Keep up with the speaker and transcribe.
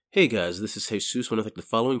Hey guys, this is Jesus. I want to thank the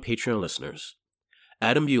following Patreon listeners: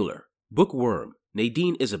 Adam Bueller, Bookworm,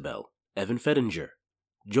 Nadine Isabel, Evan Fettinger,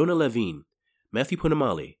 Jonah Levine, Matthew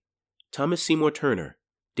Punamali, Thomas Seymour Turner,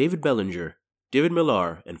 David Bellinger, David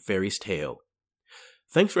Millar, and Fairy's Tale.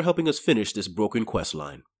 Thanks for helping us finish this broken quest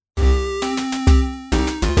line.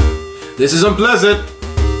 This is unpleasant!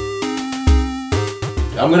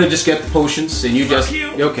 I'm gonna just get the potions and you just...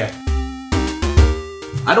 Okay.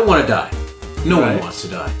 I don't want to die. No one wants to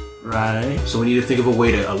die. Right. So we need to think of a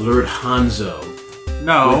way to alert Hanzo.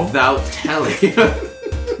 No. Without telling.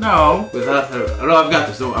 No. Without her. No, I've got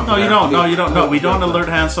this. No, you don't. No, you don't. No, we don't alert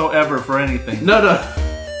Hanzo ever for anything. No.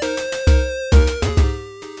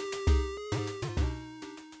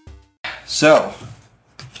 So,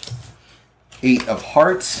 8 of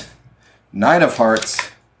hearts, 9 of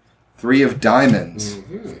hearts, 3 of diamonds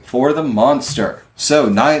for the monster. So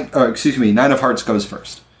 9 of hearts goes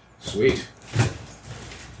first. Sweet.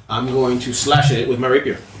 I'm going to slash at it with my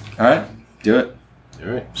rapier. All right, do it. All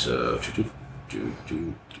right. So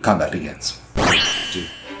Combat begins.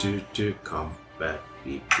 Combat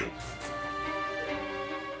begins.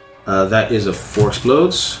 That is a 4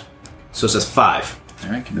 explodes. So it says 5. All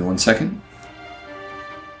right, give me 1 second.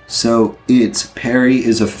 So its parry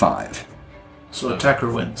is a 5. So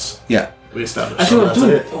attacker wins. Yeah. We established. Actually, I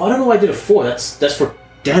don't know why I did a 4. That's for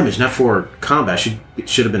damage, not for combat. It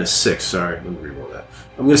should have been a 6. Sorry, let me reroll that.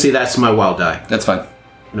 I'm going to say that's my wild die. That's fine.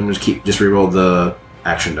 And I'm going to just reroll the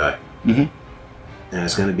action die. Mm-hmm. And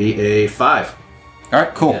it's going to be a 5. All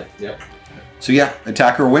right, cool. Yep. So yeah,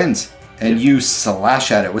 attacker wins. And you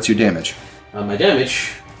slash at it. What's your damage? My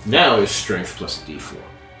damage now is strength plus d4,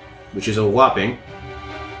 which is a whopping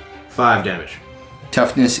 5 damage.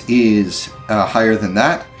 Toughness is higher than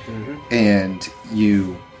that. Mm-hmm. And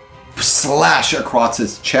you slash across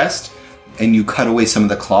its chest. And you cut away some of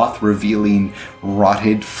the cloth, revealing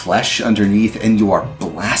rotted flesh underneath, and you are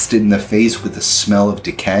blasted in the face with the smell of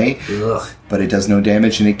decay. Ugh. But it does no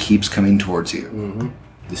damage, and it keeps coming towards you. Mm-hmm.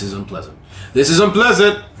 This is unpleasant. This is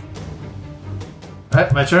unpleasant!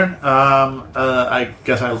 Alright, my turn. I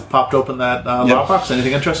guess I popped open that lockbox.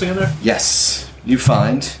 Anything interesting in there? Yes. You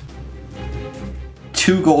find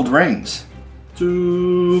 2 gold rings.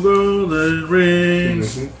 2 golden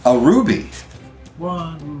rings. Mm-hmm. A ruby.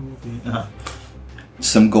 1 ruby.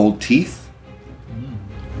 Some gold teeth.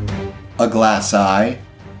 A glass eye.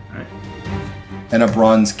 Right. And a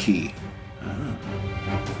bronze key.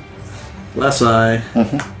 Glass eye,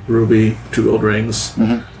 ruby, 2 gold rings.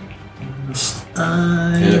 Glass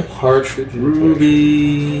eye, And a partridge.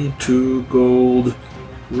 ruby, 2 gold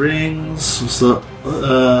rings. So,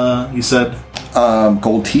 you said?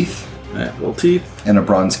 Gold teeth. Yeah, gold teeth. And a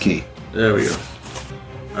bronze key. There we go.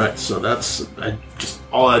 Alright, so that's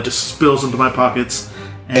all that just spills into my pockets.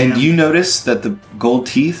 And you notice that the gold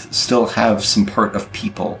teeth still have some part of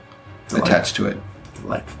people attached to it.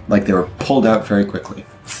 Like they were pulled out very quickly.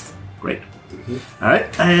 Great.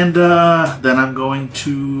 Alright, and then I'm going to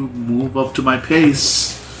move up to my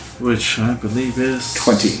pace, which I believe is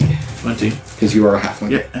 20. 20. Because you are a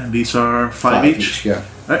halfling. Yeah, and these are 5 each. Yeah.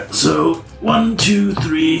 Alright, so 1, 2,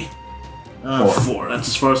 3, 4. That's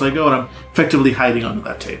as far as I go, and I'm effectively hiding under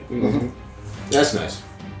that table. Mm-hmm. That's nice.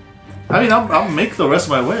 I mean, I'll make the rest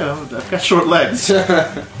of my way. I've got short legs.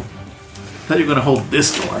 Thought you were going to hold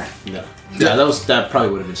this door. No. Yeah, that probably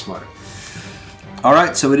would have been smarter.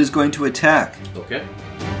 Alright, so it is going to attack. Okay.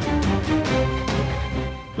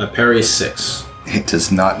 My parry is 6. It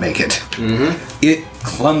does not make it. Mm-hmm. It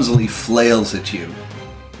clumsily flails at you.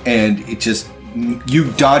 And it just...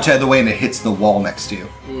 You dodge out of the way and it hits the wall next to you.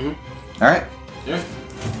 Mm-hmm. Alright. Yeah.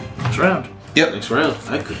 Next round. Yep. Next round.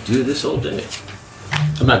 I could do this all day.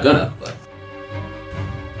 I'm not gonna, but...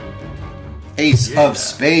 Ace of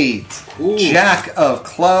spades. Ooh. Jack of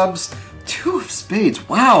clubs. 2 of spades.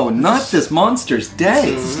 Wow, not this monster's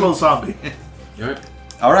day. It's a slow zombie. Alright.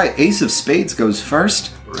 Alright, ace of spades goes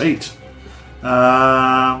first. Great.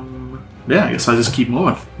 Yeah, I guess I just keep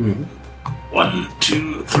moving. Mm-hmm. 1,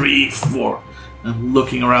 2, 3, 4. I'm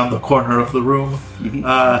looking around the corner of the room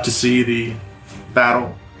to see the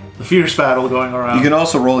battle, the fierce battle going around. You can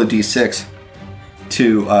also roll a d6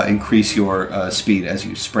 to increase your speed as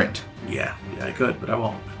you sprint. Yeah, I could, but I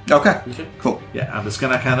won't. Okay, cool. Yeah, I'm just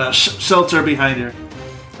gonna kind of shelter behind here.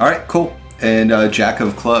 Alright, cool. And Jack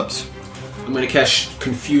of clubs. I'm gonna cast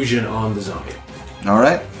Confusion on the zombie.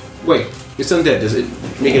 Alright. Wait, it's undead. Does it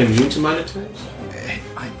make it immune to mine attacks?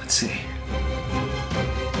 Let's see.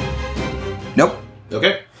 Nope.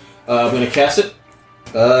 Okay. I'm gonna cast it.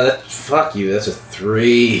 Fuck you. That's a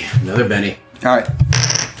 3. Another Benny. Alright.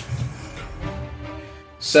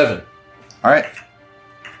 7. Alright.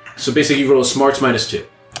 So basically you roll smarts -2.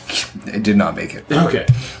 It did not make it. Okay.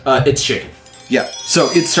 It's shaking. Yeah. So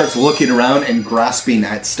it starts looking around and grasping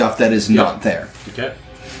at stuff that is not there. Okay.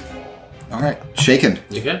 All right. Shaken.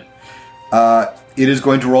 Okay. It is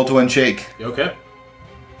going to roll to unshake. Okay.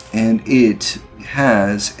 And it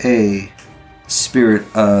has a spirit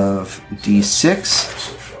of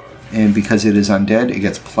D6. And because it is undead, it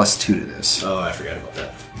gets +2 to this. Oh, I forgot about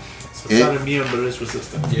that. So it's not immune, but it is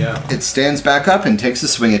resistant. Yeah. It stands back up and takes a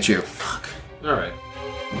swing at you. Fuck. Alright.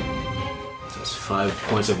 So that's 5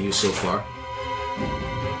 points of use so far.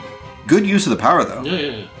 Good use of the power, though.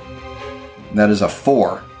 Yeah. That is a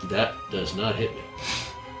 4. That does not hit me.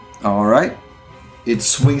 All right. It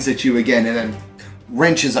swings at you again and then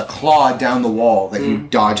wrenches a claw down the wall that you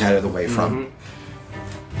dodge out of the way from.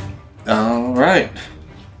 All right.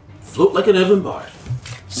 Float like an Evan Bard.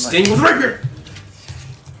 Sting with rigor.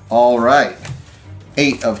 All right.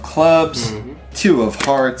 8 of clubs, 2 of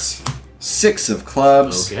hearts, 6 of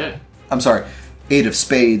clubs. Okay. I'm sorry. 8 of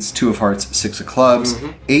spades, 2 of hearts, 6 of clubs.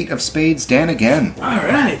 8 of spades, Dan again.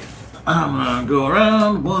 Alright. I'm gonna go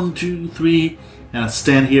around 1, 2, 3, and I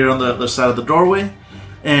stand here on the other side of the doorway,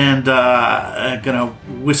 and I'm gonna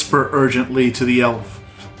whisper urgently to the elf,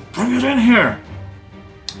 "Bring it in here."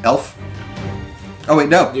 Elf? Oh, wait,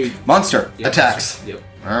 no. Dude. Monster. Yep. Attacks. Yep.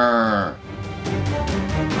 Arrgh.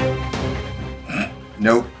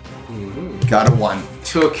 Nope. Got a 1.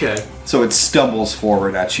 Okay. So it stumbles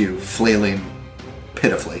forward at you, flailing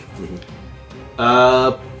pitifully.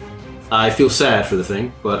 I feel sad for the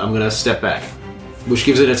thing, but I'm gonna step back. Which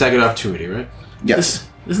gives it an attack of opportunity, right? Yes.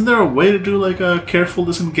 Isn't there a way to do like a careful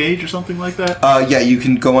disengage or something like that? Yeah, you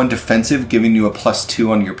can go on defensive, giving you a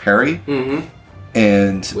 +2 on your parry.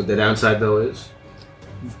 And What the downside, though, is?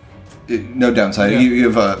 no downside. Yeah. You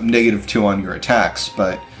have a -2 on your attacks,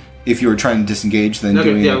 but if you were trying to disengage, then Okay,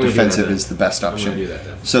 doing yeah, I'm gonna do that defensive then. is the best I'm option. gonna do that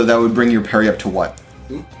then. So that would bring your parry up to what?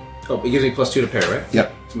 Oh, it gives me +2 to parry, right?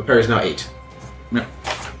 Yep. So my parry is now 8. No.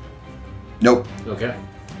 Nope. Okay.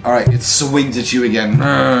 All right, it swings at you again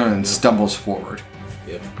and stumbles forward.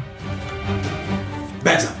 Yep.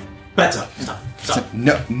 Better. Stop.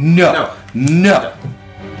 No.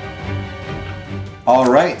 All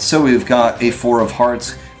right, so we've got a 4 of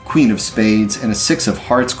hearts, Queen of spades, and a 6 of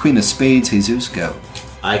hearts, Queen of spades. Jesus, go.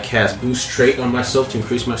 I cast Boost Trait on myself to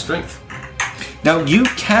increase my strength. Now, you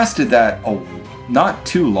casted that not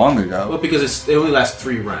too long Well, ago. because it only lasts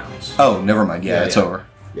 3 rounds. Oh, never mind. Yeah, it's over.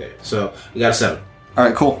 Yeah. So you got a 7. All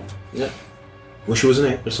right, cool. Yeah. Wish it was an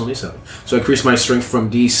 8, but it's only a 7. So I increase my strength from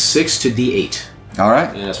D6 to D8. All right,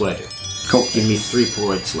 And that's what I did. cool. Give me 3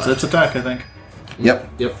 points left. That's attack, I think. Yep.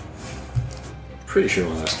 Yep. Pretty sure it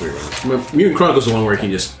only lasts 3 rounds. Mutant Chronicles is the one where you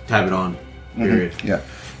can just tab it on. Period. Yeah.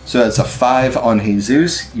 So that's a 5 on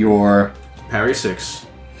Jesus. Your Parry 6.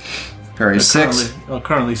 parry is 6.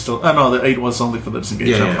 Currently still. Oh no, the 8 was only for the disengage.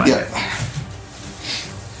 Yeah, Never mind. Yeah.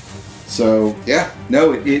 So, yeah.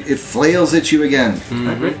 No, it flails at you again.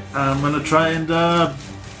 Alright, great. I'm gonna try and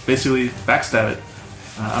basically backstab it.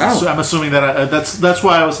 Oh. I'm assuming that that's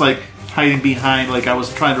why I was like hiding behind, like I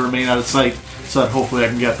was trying to remain out of sight, so that hopefully I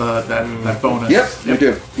can get that bonus. Yep,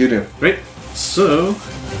 you do. Great. So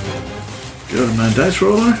go to my dice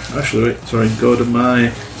roller. Actually, wait. Sorry. Go to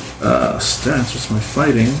my stats. What's my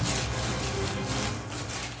fighting?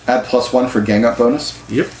 Add +1 for gang up bonus.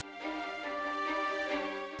 Yep.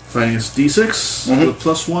 Fighting is D6 with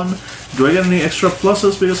 +1. Do I get any extra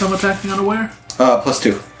pluses because I'm attacking unaware?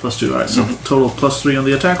 +2. +2. Alright, so total +3 on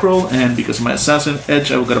the attack roll, and because of my assassin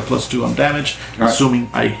edge, I will get a +2 on damage, assuming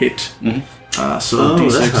I hit. So that's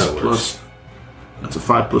D6 how it works. plus. That's a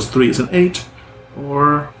 5 + 3 is an 8,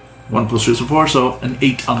 or 1 + 3 is a 4, so an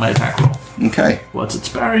 8 on my attack roll. Okay. What's its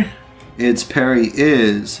parry? Its parry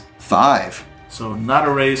is 5. So not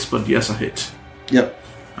a race, but yes, a hit. Yep.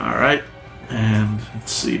 Alright, and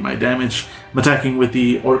let's see, my damage. I'm attacking with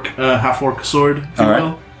the half-orc sword, if you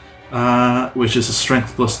Alright. will, which is a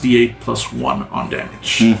strength plus D8 plus 1 on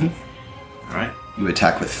damage. Alright. You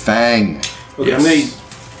attack with Fang. Okay, Yes.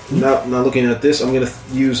 now looking at this, I'm gonna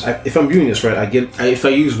use. If I'm doing this right, if I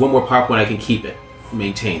use one more power point, I can keep it,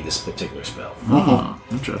 maintain this particular spell.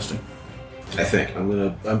 Interesting. I think I'm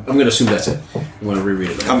gonna assume that's it. I'm gonna reread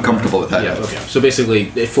it. I'm comfortable with that. Yeah. Okay. So basically,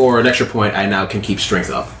 for an extra point, I now can keep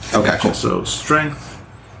strength up. Okay, cool. So strength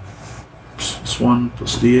plus 1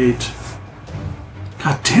 plus D8.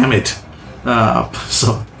 God damn it!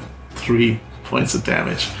 So 3 points of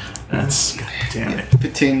damage. That's god damn it.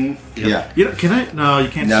 Pating. Yeah. You know, can I? No, you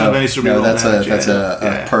can't. No, any surreal no, that's damage.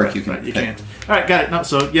 a perk you can Right, you pick. can't. All right, got it. No,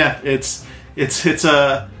 so yeah, it's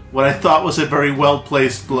a what I thought was a very well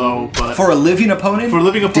placed blow, but For a living opponent? for a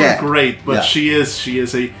living opponent, dead. great. But Yeah. she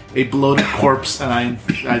is a bloated corpse, and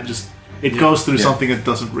I just It goes through something that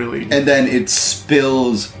doesn't really... And then it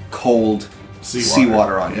spills cold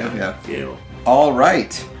seawater on you. Yeah. Ew. All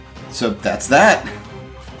right. So that's that.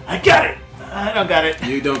 I got it. I don't got it.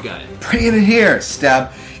 You don't got it. Bring it in here,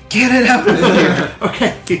 Stab. Get it out of here.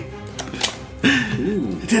 Okay.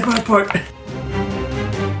 I did my part.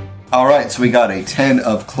 All right, so we got a 10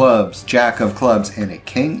 of clubs, Jack of clubs, and a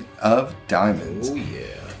King of diamonds. Oh, yeah.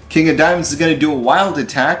 King of diamonds is going to do a wild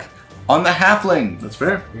attack on the halfling. That's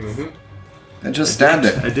fair. Mm-hmm. And just stabbed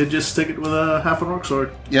it. I did just stick it with a half an orc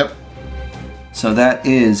sword. Yep. So that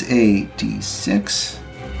is a d6.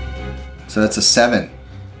 So that's a 7.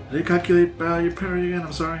 Did you calculate your parry again?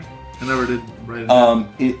 I'm sorry. I never did write it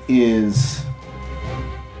down. It is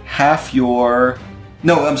half your...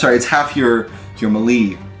 No, I'm sorry. It's half your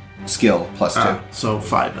melee skill plus 2. So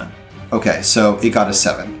 5 then. Okay, so it got a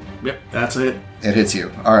 7. Yep, that's it. It hits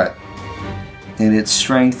you. All right. And its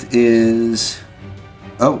strength is...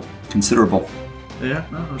 Oh, considerable. Yeah,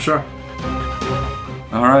 no, I'm sure.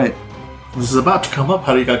 All right. This is about to come up.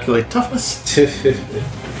 How do you calculate toughness?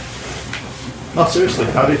 No, seriously,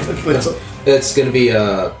 how do you calculate toughness? It's going to be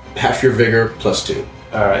half your vigor plus 2.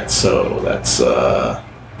 Alright, so that's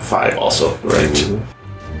 5 also, right? Mm-hmm.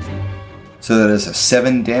 So that is a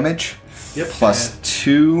 7 damage. Yep. Plus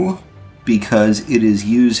 2 because it is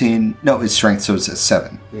using... No, it's strength, so it's a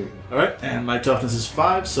 7. Alright, and my toughness is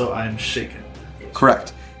 5, so I'm shaken.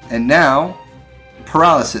 Correct. And now,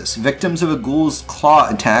 paralysis. Victims of a ghoul's claw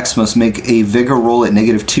attacks must make a vigor roll at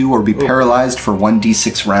 -2 or be paralyzed for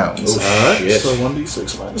 1d6 rounds. Alright, Shit. so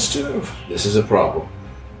 1d6 minus 2. This is a problem.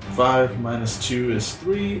 5 minus 2 is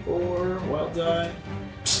 3, or wild die,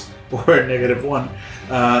 or -1.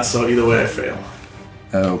 So either way I fail.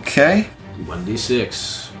 Okay.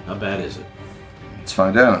 1d6. How bad is it? Let's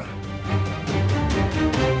find out.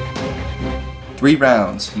 3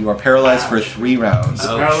 rounds. You are paralyzed for 3 rounds.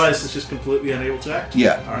 Ouch. Paralyzed is just completely unable to act?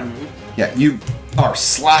 Yeah. Alright. Yeah, you are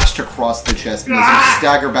slashed across the chest and as you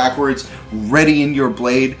stagger backwards, ready in your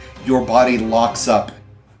blade, your body locks up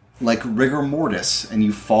like rigor mortis and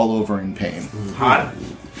you fall over in pain. Hot.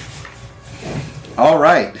 All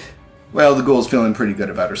right. Well, the ghoul's feeling pretty good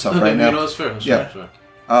about herself right now. You know, it's fair. That's Yeah. fair.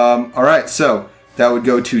 All right, so that would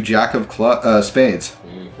go to Jack of Spades.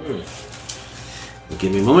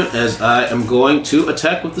 Give me a moment as I am going to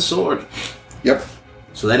attack with the sword. Yep.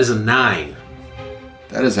 So that is a 9.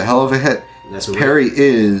 That is a hell of a hit. That's a Parry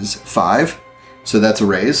is 5, so that's a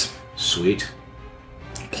raise. Sweet.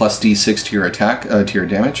 Plus D6 to your attack, to your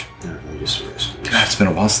damage. Let me just erase this. God, it's been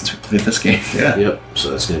a while since we played this game. Yeah. Yep.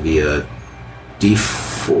 So that's going to be a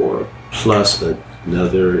D4 plus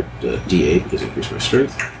another D8 because it increased my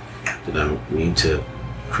strength. Then I need to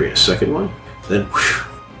create a second one. Then,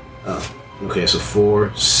 okay, so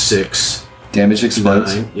 4, 6, Damage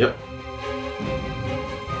explodes. 9. Yep.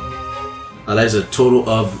 That is a total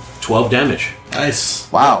of 12 damage. Nice.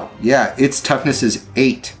 Wow. Yeah, its toughness is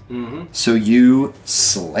 8. Mm-hmm. So you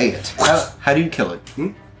slay it. How do you kill it?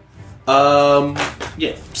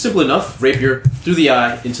 Yeah, simple enough. Rapier through the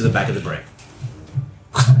eye into the back of the brain.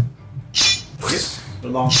 The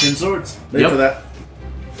long thin swords. Ready Yep. for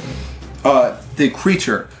that. The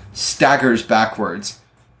creature staggers backwards,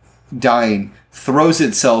 dying, throws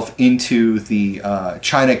itself into the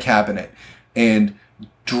china cabinet, and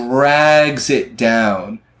drags it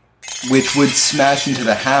down, which would smash into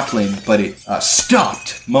the halfling, but it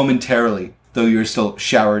stopped momentarily, though you're still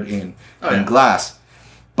showered in glass,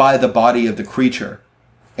 by the body of the creature.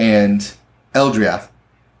 And Eldriath,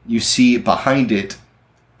 you see behind it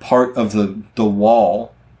part of the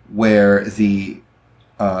wall where the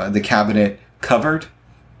cabinet covered.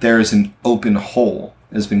 There is an open hole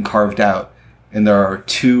that has been carved out, and there are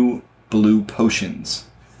 2 blue potions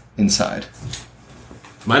inside.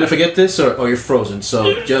 Mind if I get this, or you're frozen?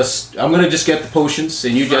 So I'm gonna just get the potions,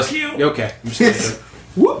 and you just you. okay. I'm just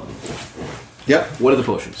Whoop. Yep. What are the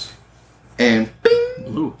potions? And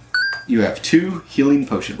bing, Ooh, you have 2 healing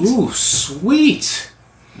potions. ooh, sweet.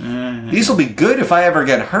 These will be good if I ever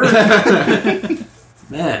get hurt.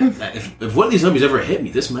 Man, if one of these zombies ever hit me,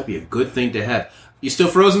 this might be a good thing to have. You still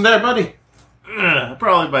frozen there, buddy?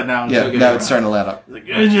 Probably by now. Yeah, now it's starting to let up.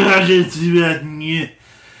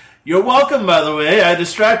 You're welcome, by the way. I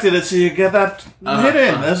distracted it so you get that hit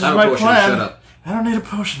in. This is I have a my potion, plan. shut up. I don't need a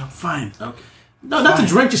potion. I'm fine. Okay. No, not to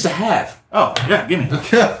drink, just to have. Oh, yeah, give me.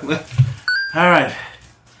 All right.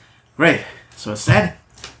 Great. So it's dead?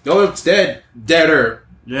 Oh, it's dead. Deader.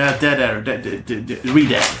 Yeah, dead.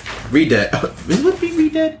 Re-dead. Re-dead. Isn't it be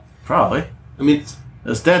re-dead? Probably. I mean,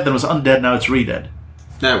 It's dead, then it was undead, now it's re-dead.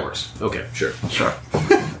 that works. Okay, sure. Sure.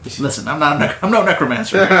 Listen, I'm no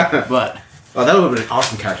necromancer, but... Oh, that would have been an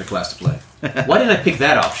awesome character class to play. Why didn't I pick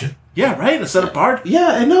that option? Yeah, right? Instead of Bard? Yeah,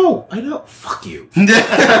 I know. Fuck you.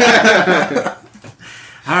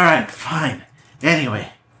 Alright, fine. Anyway,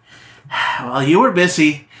 while you were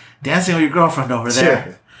busy dancing with your girlfriend over there,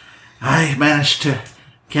 Sure. I managed to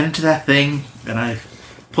get into that thing, and I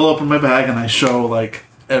pull open my bag and I show, like,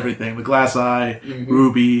 everything. The glass eye,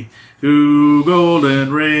 ruby, 2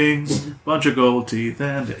 golden rings, bunch of gold teeth,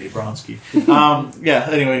 and a bronze key.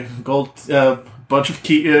 Anyway, bunch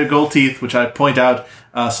of gold teeth, which I point out,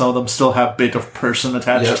 some of them still have bit of person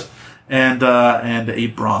attached, and a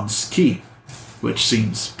bronze key, which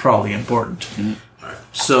seems probably important.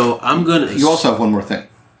 So I'm gonna. You also have one more thing.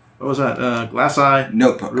 What was that? Glass eye,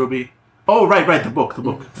 Notebook. ruby. Oh, right, the book.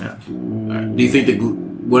 Yeah. Do you think that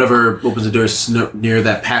whatever opens the door is near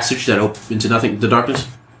that passage that opens into nothing, the darkness?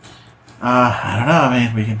 I don't know. I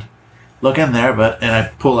mean, we can look in there, and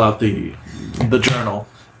I pull out the journal,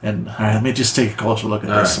 and all right, let me just take a closer look at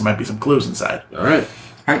this. Right. There might be some clues inside. All right.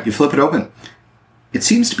 All right, you flip it open. It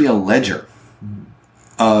seems to be a ledger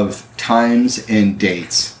of times and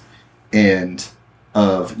dates and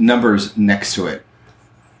of numbers next to it.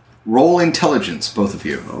 Roll intelligence, both of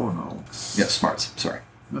you. Oh no. Yeah, smarts. Sorry.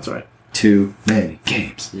 That's all right. Too many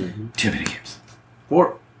games. Too many games.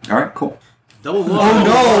 4. All right, cool. Double one. Oh,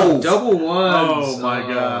 no! Double ones. Oh my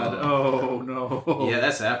god. Oh no. Yeah,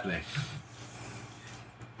 that's happening.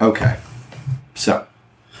 Okay. So.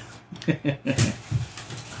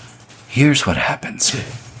 Here's what happens.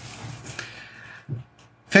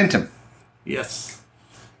 Phantom. Yes.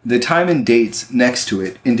 The time and dates next to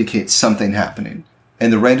it indicate something happening,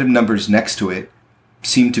 and the random numbers next to it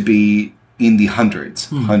seem to be in the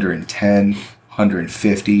hundreds. 110,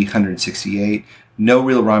 150, 168. No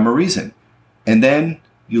real rhyme or reason. And then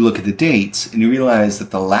you look at the dates, and you realize that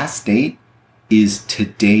the last date is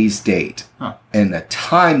today's date. Huh. And the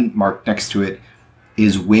time marked next to it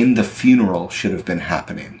is when the funeral should have been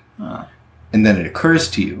happening. Huh. And then it occurs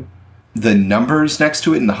to you, the numbers next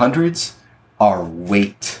to it in the hundreds are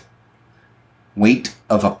weight. Weight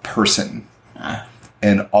of a person.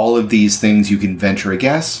 And all of these things you can venture a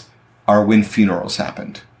guess are when funerals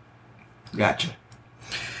happened. Gotcha.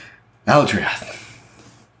 Eldriath.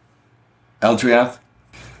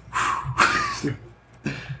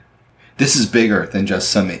 This is bigger than just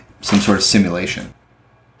some sort of simulation.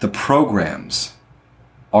 The programs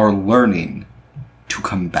are learning to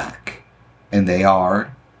come back. And they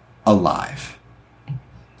are alive.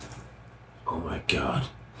 Oh my god.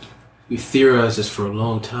 We theorized this for a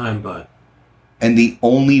long time, but... And the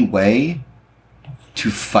only way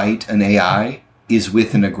to fight an AI is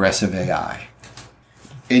with an aggressive AI.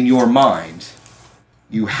 In your mind,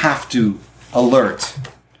 you have to alert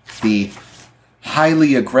the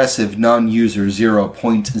highly aggressive non-user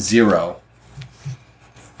 0.0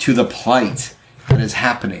 to the plight that is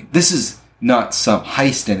happening. This is not some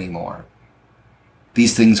heist anymore.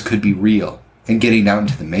 These things could be real and getting out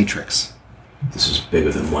into the Matrix. This is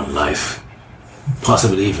bigger than one life.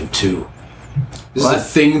 Possibly even 2. This What? is a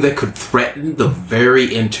thing that could threaten the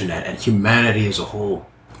very internet and humanity as a whole.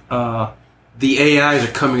 The AIs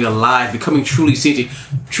are coming alive, becoming truly sentient.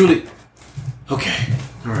 Truly... Okay.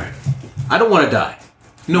 Alright. I don't want to die.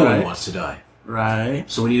 No one Right. wants to die. Right.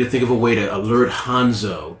 So we need to think of a way to alert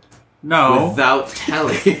Hanzo No. without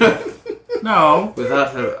telling. No.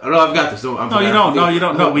 Without... No, I've got this. No, you don't. No, you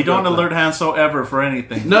don't. No, we don't alert Hanso ever for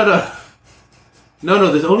anything. No.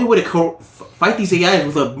 The only way to fight these AIs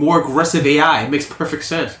with a more aggressive AI. It makes perfect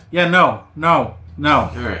sense. Yeah, no.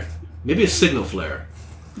 Alright. Maybe a signal flare.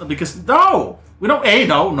 Because, no! We don't,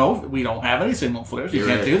 we don't have any signal flares. You You're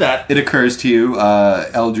can't right. do that. It occurs to you,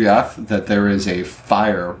 Eldriath, that there is a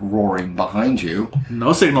fire roaring behind you.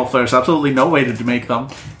 No signal flares. Absolutely no way to make them.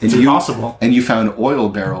 It's And impossible. And you found oil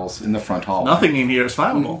barrels in the front hall. Nothing in here is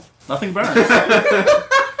flammable. Nothing burns.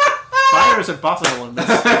 Fire is impossible in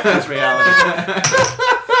this reality.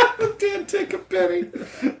 Can't take a penny.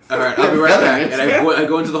 Alright, I'll be right back. And I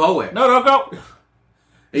go into the hallway. No, don't go.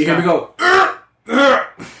 And you hear me go...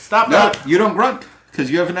 Stop No, that. you don't grunt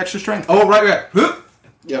because you have an extra strength. Oh, right.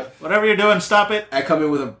 Yep. Whatever you're doing, stop it. I come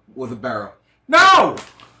in with a barrel. No!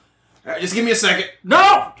 Alright, just give me a second.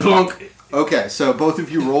 No! Plunk. Okay, so both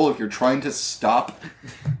of you roll if you're trying to stop.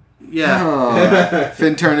 Yeah.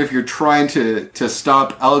 Finturn, if you're trying to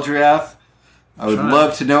stop Eldriath. I would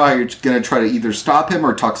love to know how you're going to try to either stop him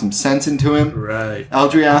or talk some sense into him. Right.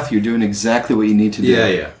 Eldriath, you're doing exactly what you need to do.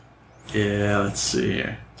 Yeah, let's see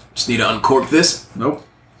here. Just need to uncork this. Nope.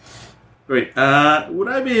 Wait, would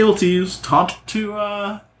I be able to use taunt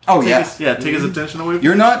to, take his attention away from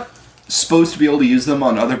You're not supposed to be able to use them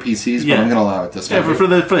on other PCs, but Yeah. I'm going to allow it this time. for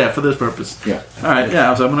this purpose. Yeah. Alright,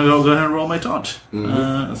 yeah, so I'm gonna go ahead and roll my taunt.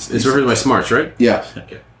 Let's see. It's for my smarts, right? Yeah.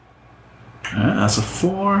 Okay. That's a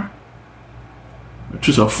 4. Which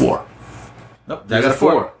is a 4. Nope, That's a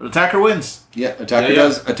 4. The attacker wins. Yeah,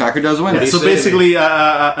 attacker does win. Yeah, so basically,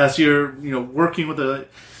 as you're working with the...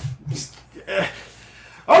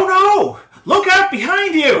 oh no! Look out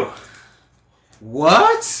behind you!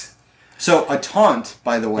 What? So a taunt,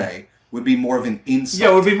 by the way, would be more of an insult.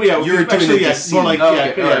 Yeah, it would be. Yeah, You're doing actually, it yeah, to more like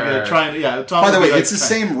right. trying. Yeah, taunt By the would way, be it's the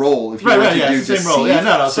like, same roll. If you Right, want to yeah, do it's the same deceive, role. Yeah,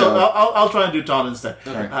 no. So I'll try and do taunt instead.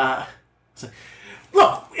 Right.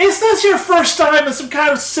 Look, is this your first time in some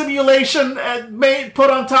kind of simulation put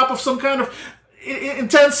on top of some kind of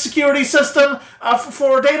intense security system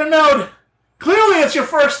for a data node? Clearly, it's your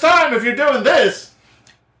first time if you're doing this.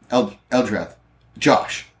 Eldrath,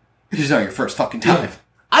 Josh, it is not your first fucking time.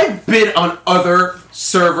 I've been on other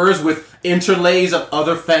servers with interlays of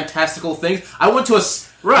other fantastical things. I went to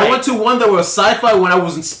one that was sci-fi when I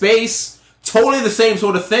was in space. Totally the same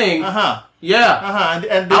sort of thing. Yeah.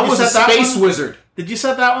 And I was a space wizard. Did you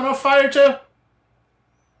set that one on fire too?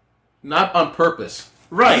 Not on purpose.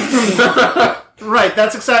 Right. Right,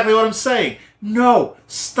 that's exactly what I'm saying. No,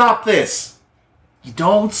 stop this. You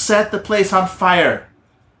don't set the place on fire.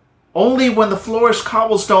 Only when the floor is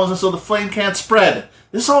cobblestones and so the flame can't spread.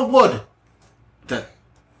 This is all wood.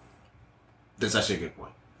 That's actually a good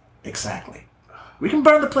point. Exactly. We can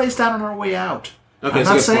burn the place down on our way out. Okay, I'm that's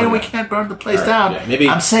a not good saying point, we yeah. can't burn the place All down. right, yeah, maybe-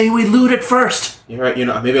 I'm saying we loot it first. You're right.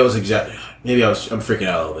 Maybe I was I'm freaking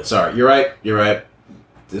out a little bit. Sorry. You're right.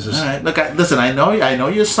 This is All right. Look, listen. I know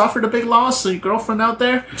you suffered a big loss, so your girlfriend out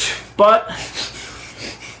there, but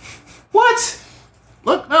what?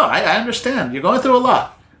 look, no, I understand. You're going through a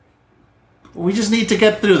lot. We just need to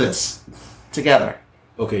get through this together.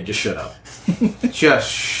 Okay, just shut up.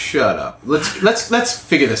 Just shut up. Let's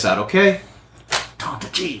figure this out, okay? Taunt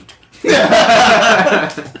achieved.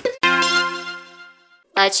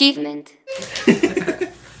 Achievement.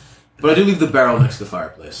 But I do leave the barrel next to the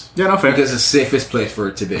fireplace. Yeah, no fair. Because it's the safest place for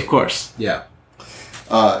it to be. Of course. Yeah.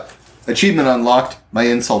 Achievement unlocked. My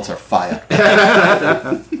insults are fire.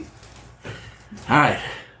 All right.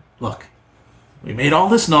 Look, we made all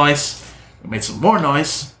this noise. We made some more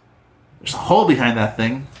noise. There's a hole behind that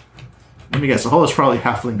thing. Let me guess. The hole is probably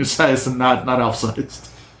halfling sized and not elf sized.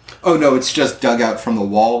 Oh no, it's just dug out from the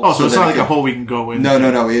wall. Oh, so it's that not it like a can- hole we can go in.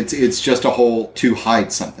 No. It's just a hole to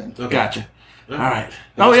hide something. Okay. Gotcha. All right.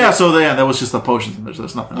 Oh yeah. So that was just the potions. And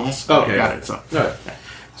there's nothing else. Okay. Got it. So. All right.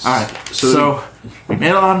 All right. So we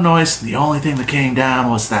made a lot of noise. The only thing that came down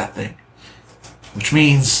was that thing, which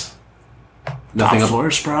means Nothing top up. floor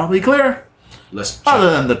is probably clear, Let's check.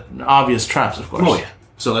 other than the obvious traps, of course. Oh yeah.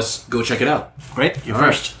 So let's go check it out. Great. You All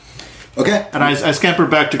right. first. Okay. And I scamper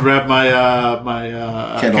back to grab my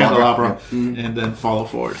candelabra Yeah. and then follow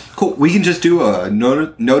forward. Cool. We can just do a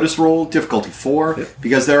notice roll, difficulty 4,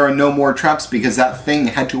 because there are no more traps because that thing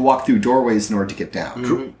had to walk through doorways in order to get down.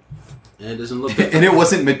 And it doesn't look good. And it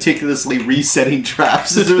wasn't meticulously resetting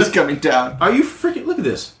traps as it was coming down. Are you freaking... Look at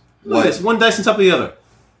this. Look What? at this. One dice on top of the other.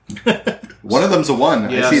 One of them's a 1.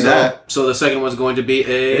 I see that. So the second one's going to be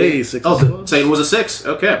a... Hey, 6 Oh, as the well. second was a 6.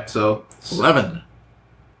 Okay, so... 11.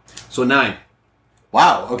 So 9.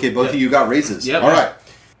 Wow. Okay, both of you got raises. Yep. All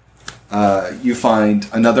right. You find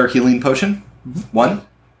another healing potion. 1.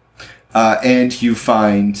 And you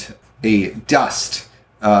find a dust.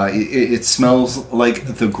 It smells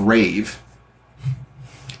like the grave.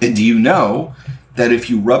 And do you know that if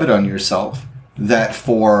you rub it on yourself, that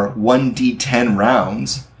for 1d10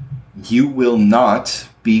 rounds, you will not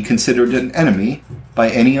be considered an enemy by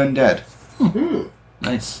any undead?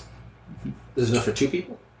 Nice. This is enough for 2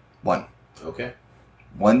 people? 1. Okay.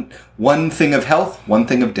 One thing of health, one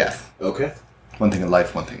thing of death. Okay. One thing of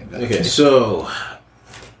life, one thing of death. Okay, so...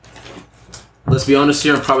 Let's be honest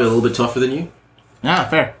here, I'm probably a little bit tougher than you. Yeah,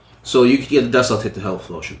 fair. So you can get the dust, I'll take the health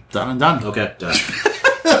potion. Done and done. Okay, done.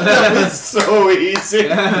 It's so easy.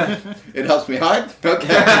 It helps me hide?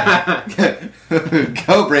 Okay.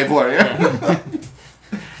 Go, brave warrior.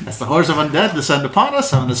 As the hordes of undead descend upon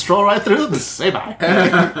us, I'm going to stroll right through them and say bye.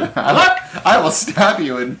 Look, I will stab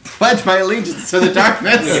you and pledge my allegiance to the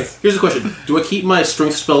darkness. Here's a question. Do I keep my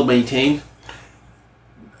strength spell maintained?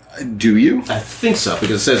 Do you? I think so,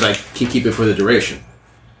 because it says I can keep it for the duration.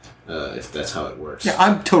 If that's how it works. Yeah,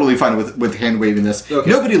 I'm totally fine with hand waving this. Okay.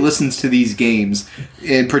 Nobody listens to these games,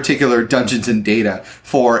 in particular Dungeons and Data,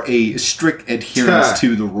 for a strict adherence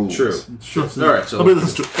to the rules. True. Sure. All right, so... Nobody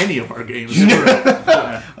listens to any of our games. Oh,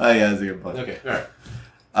 yeah, that's a good point. Okay, all right.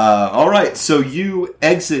 All right, so you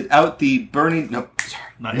exit out the burning... No,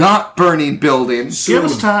 sorry. Not burning building. Give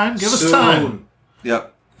us time. Give us time.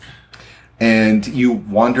 Yep. And you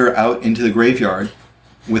wander out into the graveyard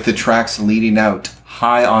with the tracks leading out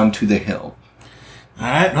high onto the hill.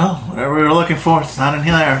 Alright, well, whatever we were looking for, it's not in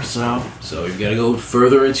here, so... So we've got to go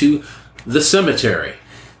further into the cemetery.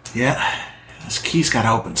 Yeah, this key's got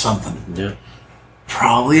to open something. Yeah.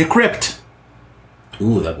 Probably a crypt.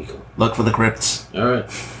 Ooh, that'd be cool. Look for the crypts. Alright.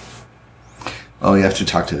 Oh, you have to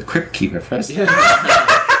talk to the crypt keeper first. Yeah.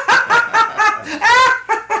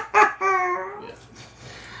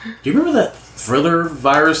 Do you remember that Thriller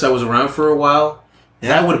virus that was around for a while? Yeah.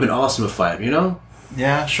 That would have been awesome to fight, you know?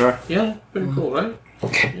 Yeah, sure. Yeah, pretty cool, right? Yeah.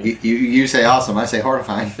 You say awesome, I say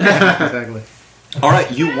horrifying. Exactly. All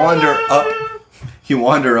right, you wander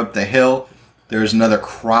up the hill. There's another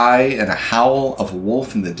cry and a howl of a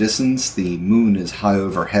wolf in the distance. The moon is high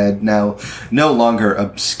overhead now, no longer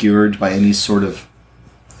obscured by any sort of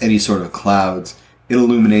clouds. It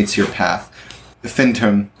illuminates your path.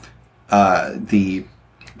 Fintum, the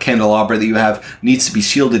candelabra that you have, needs to be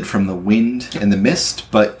shielded from the wind and the mist,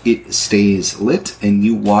 but it stays lit, and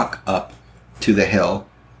you walk up to the hill,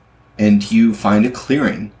 and you find a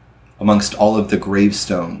clearing amongst all of the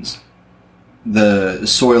gravestones. The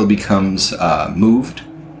soil becomes moved,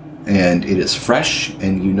 and it is fresh,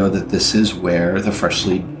 and you know that this is where the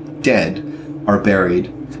freshly dead are buried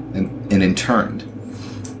and interned.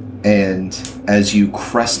 And as you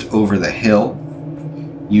crest over the hill,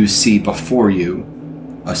 you see before you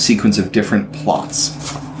a sequence of different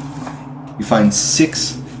plots. You find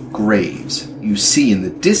 6 graves. You see in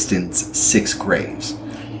the distance 6 graves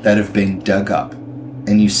that have been dug up,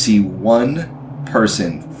 and you see one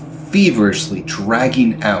person feverishly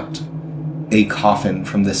dragging out a coffin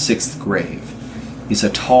from the 6th grave. He's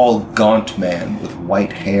a tall, gaunt man with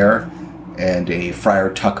white hair and a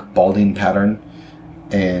Friar Tuck balding pattern,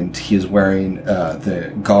 and he is wearing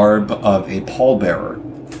the garb of a pallbearer.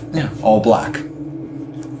 Yeah, all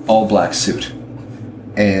black suit.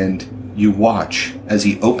 And you watch as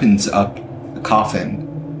he opens up the coffin,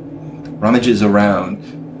 rummages around,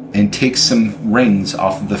 and takes some rings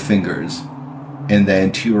off of the fingers, and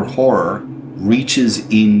then, to your horror, reaches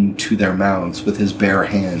into their mouths with his bare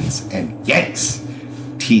hands and yanks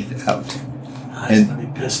teeth out. He's gonna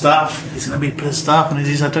be pissed off. He's gonna be pissed off when he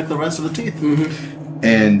sees I took the rest of the teeth. Mm-hmm.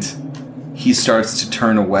 And he starts to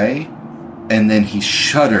turn away, and then he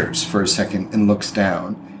shudders for a second and looks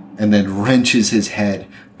down, and then wrenches his head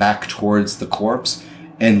back towards the corpse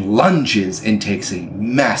and lunges and takes a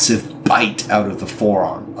massive bite out of the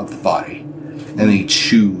forearm of the body. And then he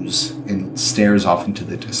chews and stares off into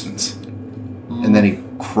the distance. And then he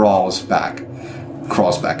wanders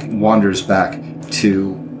back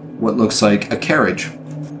to what looks like a carriage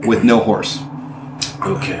with no horse.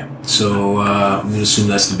 Okay, so I'm going to assume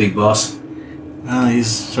that's the big boss. Well, he's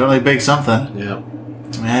certainly big something. Yeah.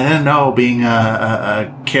 I mean, I didn't know being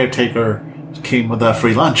a caretaker came with a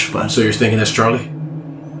free lunch, but... So you're thinking that's Charlie?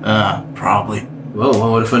 Probably.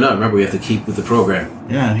 Well, what if I not? Remember, we have to keep with the program.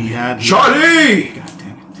 Yeah, and he had... Charlie! God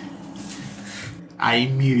damn it. I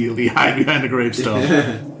immediately hide behind the gravestone.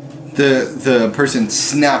 The person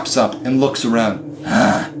snaps up and looks around.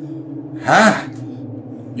 Huh?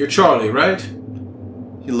 You're Charlie, right?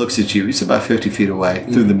 He looks at you. He's about 50 feet away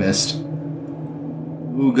through the mist.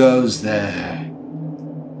 Who goes there?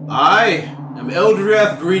 I am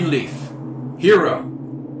Eldriath Greenleaf, hero.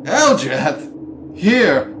 Eldriath?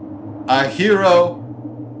 Here, a hero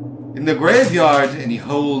in the graveyard, and he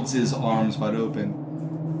holds his arms wide open.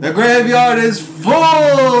 The graveyard is full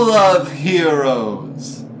of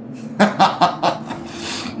heroes.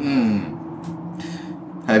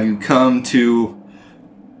 Have you come to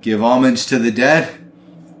give homage to the dead?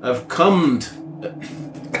 I've come to...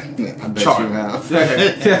 I bet you have.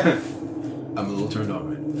 I'm a little turned on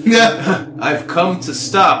right now. Yeah. I've come to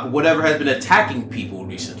stop whatever has been attacking people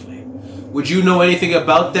recently. Would you know anything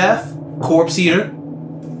about death, corpse eater?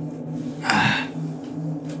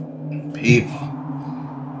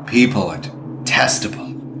 People are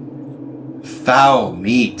detestable. Foul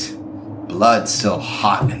meat. Blood still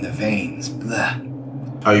hot in the veins. Blah.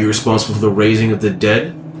 Are you responsible for the raising of the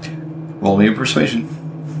dead? Roll me a persuasion.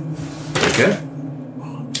 Okay.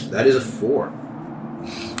 That is a 4.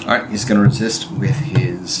 Alright, he's going to resist with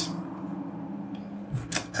his...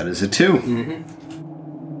 That is a 2. Mm-hmm.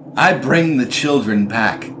 I bring the children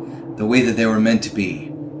back the way that they were meant to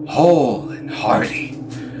be. Whole and hearty.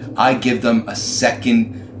 I give them a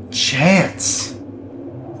second chance.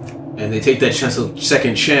 And they take that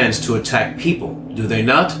second chance to attack people, do they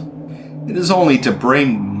not? It is only to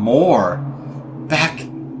bring more back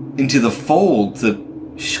into the fold, to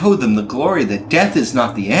show them the glory that death is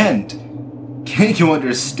not the end. Can't you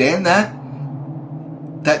understand that?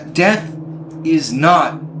 That death is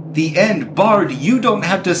not the end. Bard, you don't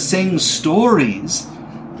have to sing stories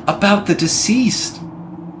about the deceased.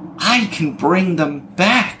 I can bring them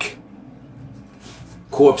back.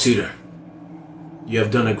 Corpse Eater, you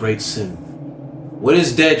have done a great sin. What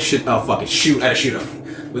is dead should... Oh, fuck it. Shoot. I had to shoot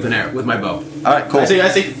him with an arrow, with my bow. Alright, cool. I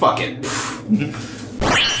say fuck it.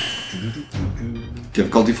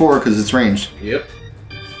 Difficulty 4 because it's ranged. Yep.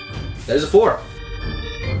 That is a 4.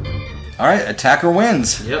 Alright, attacker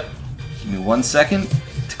wins. Yep. Give me 1 second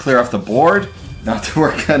to clear off the board. Not that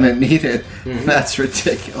we're gonna need it. That's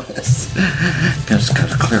ridiculous. Just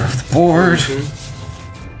gotta clear off the board.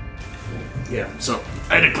 Yeah, so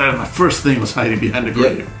I declared my first thing was hiding behind the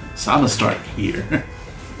grave. So I'm gonna start here.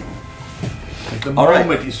 Like the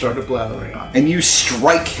moment you started blathering on. And you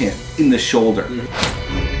strike him in the shoulder.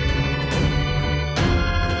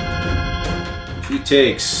 He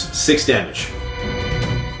takes 6 damage.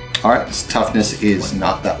 Alright, his toughness is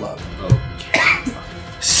not that low. Okay.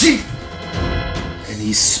 See! And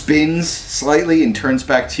he spins slightly and turns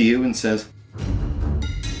back to you and says,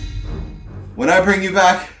 when I bring you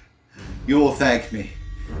back, you will thank me.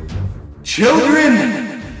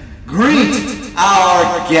 Children, greet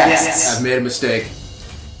our guests. I've made a mistake.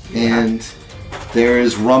 And there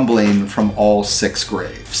is rumbling from all 6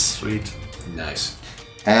 graves. Sweet. Nice.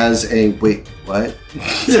 As a... Wait, what?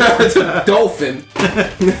 It's a dolphin.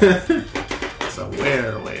 It's a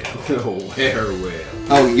werewolf. A werewolf.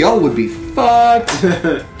 Oh, y'all would be fucked.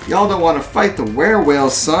 Y'all don't want to fight the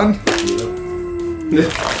werewolf, son.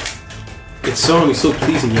 Its song is so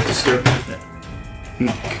pleasing yet disturbing.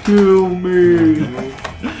 Kill me.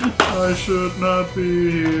 I should not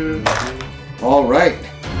be here. All right.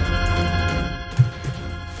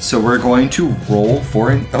 So we're going to roll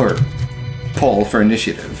for pull for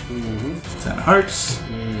initiative. 10 hearts,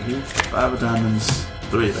 5 of diamonds,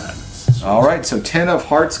 3 of diamonds. All right. So 10 of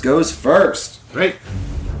hearts goes first. Great.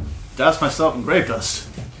 Douse myself in grave dust.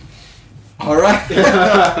 All right.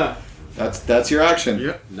 that's your action.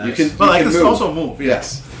 Yep. Nice. You can. Well, you I can can move. also move. Yeah.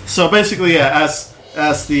 Yes. So basically, yeah,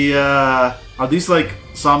 as the are these like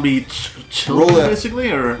zombie children Roll it.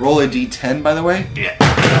 basically, or Roll a d10, by the way. yeah?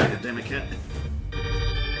 God damn it, cat.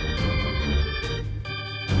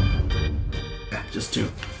 Yeah, just 2.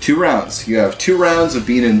 2 rounds. You have 2 rounds of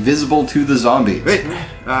being invisible to the zombies. Great.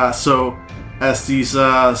 So as these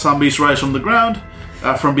zombies rise from the ground,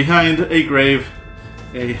 from behind a grave,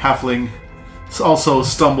 a halfling also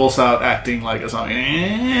stumbles out, acting like a zombie.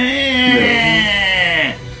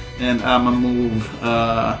 And I'm gonna move.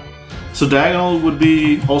 So diagonal would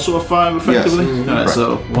be also a 5 effectively. Yes. All right,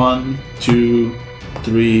 so 1, 2,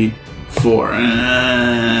 3, 4,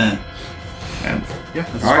 and yeah,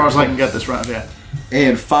 that's as far as I can get this round. Yeah.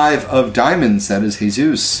 And 5 of diamonds. That is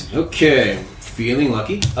Jesus. Okay, feeling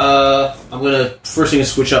lucky. I'm gonna first thing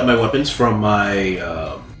is switch up my weapons from my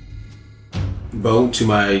bow to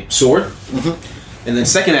my sword, and then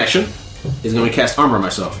second action is going to cast armor on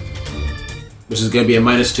myself, which is going to be a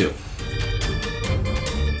 -2.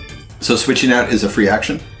 So switching out is a free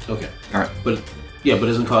action. Okay, All right. but it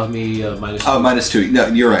doesn't cost me -2. Oh, -2. No,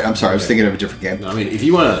 you're right. I'm sorry. I was thinking of a different game. No, I mean, if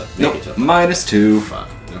you want to make it Nope. tough. -2. Fuck.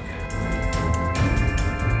 Okay.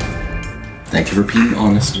 Thank you for being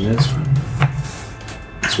honest. Yeah, that's fine.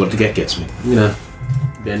 That's what the get gets me. I'm gonna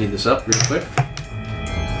bandy this up real quick.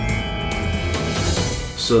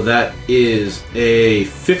 So that is a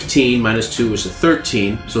 15 -2 is a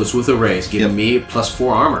 13. So it's with a raise, giving me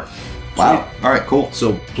 +4 armor. Wow. All right. Cool.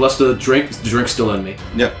 So plus the drink's still in me.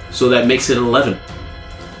 Yep. So that makes it 11.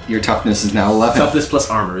 Your toughness is now 11. Toughness plus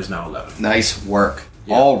armor is now 11. Nice work.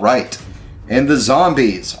 Yeah. All right. And the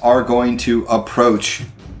zombies are going to approach.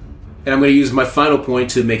 And I'm going to use my final point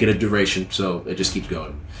to make it a duration, so it just keeps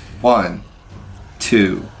going. 1,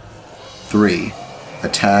 2, 3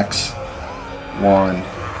 attacks. 1,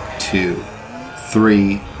 2,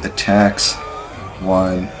 3 attacks.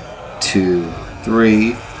 1, 2,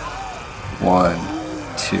 3. 1,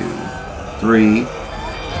 2, 3.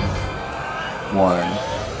 1,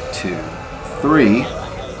 2, 3.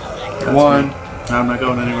 1. I'm not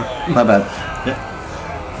going anywhere. My bad. Yeah.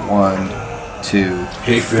 1, 2.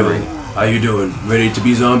 Hey Phil, how you doing? Ready to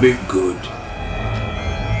be zombie? Good.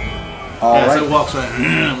 All As right. it walks right.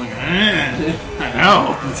 I'm like, I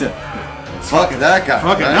know. Fuck that guy.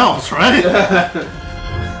 Fucking right? elves, right?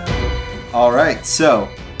 All right. So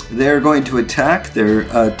they're going to attack. Their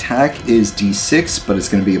attack is D6, but it's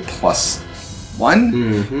going to be a +1.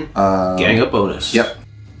 Gang up bonus. Yep.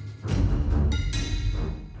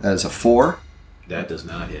 That is a 4. That does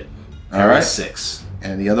not hit. All right. 6.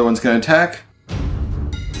 And the other one's going to attack.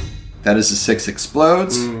 That is a 6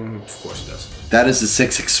 explodes. Of course it does. That is a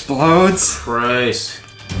 6 explodes. Christ.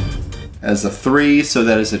 As a 3, so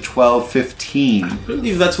that is a 12, 15. I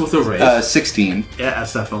believe that's with a raise. 16. Yeah,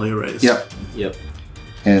 that's definitely a raise. Yep. Yep.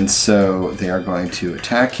 And so they are going to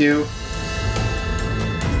attack you.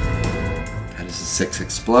 That is a 6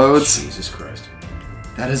 explodes. Jesus Christ.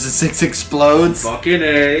 That is a 6 explodes. Fucking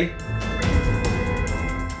A.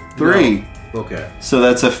 3. No. Okay. So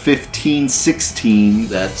that's a 15, 16.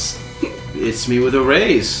 It's me with a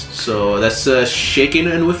raise. So that's shaking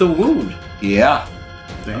and with a wound. Yeah.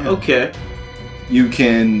 Damn. Okay. You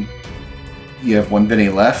have 1 Benny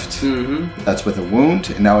left. Mm-hmm. That's with a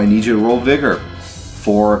wound. And now I need you to roll vigor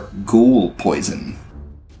for ghoul poison.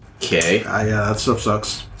 Okay. Yeah, that stuff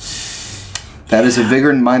sucks. That is a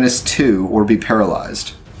vigor -2 or be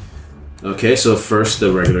paralyzed. Okay, so first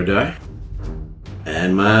the regular die.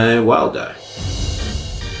 And my wild die.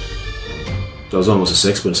 That was almost a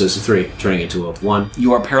 6, but it says a 3, turning into a 1.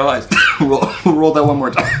 You are paralyzed. roll that one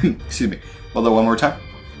more time. Excuse me. Roll that one more time.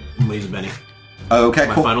 Laser Benny. Okay,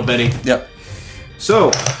 My cool. final Benny. Yep.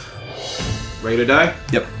 So, regular die,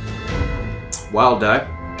 Yep. wild die,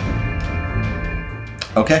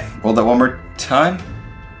 Okay, roll that one more time.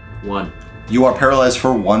 1. You are paralyzed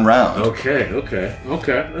for 1 round. Okay.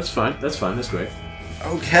 That's fine. That's great.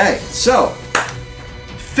 Okay, so,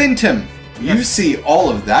 Fintum, you see all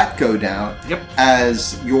of that go down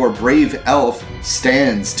as your brave elf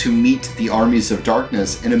stands to meet the armies of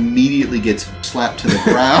darkness and immediately gets slapped to the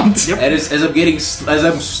ground. And as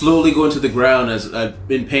I'm slowly going to the ground, as I'm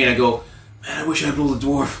in pain, I go, man, I wish I had rolled a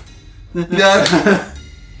dwarf. Yeah.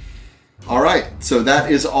 All right, so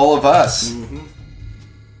that is all of us. Mm-hmm.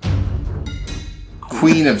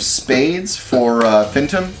 Queen of Spades for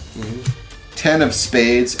Fintum. 10 of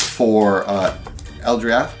Spades for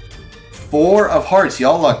Eldriath. 4 of Hearts.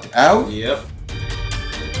 Y'all lucked out. Yep.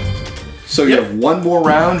 So you have 1 more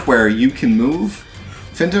round where you can move,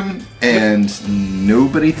 Fintum, and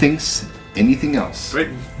nobody thinks anything else. Right.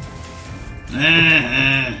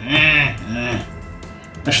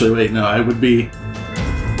 Actually, wait, no, I would be...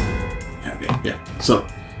 Okay, yeah. So,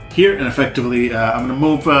 here, and effectively, I'm going to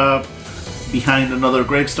move behind another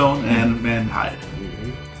gravestone and hide.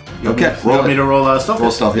 Okay, You want me to roll stuff?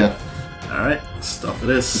 Roll stuff, yeah. Alright, stuff it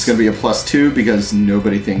is. It's going to be a +2 because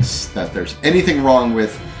nobody thinks that there's anything wrong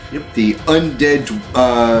with the undead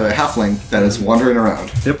halfling that is wandering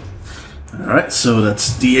around. Yep. Alright, so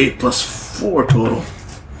that's D8 plus 4 total.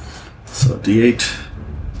 So D8.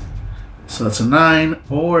 So that's a 9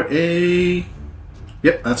 or a...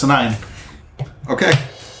 Yep, that's a 9. Okay.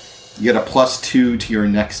 You get a +2 to your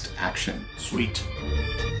next action. Sweet.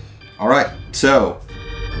 Alright, so...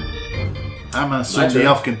 I'm gonna assume the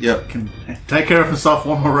elf can take care of himself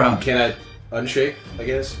one more round. Can I unshake, I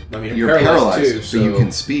guess? I mean, You're paralyzed, too, so you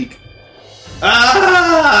can speak.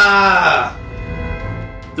 Ah!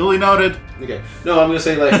 Duly noted. Okay. No, I'm gonna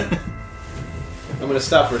say, like... I'm gonna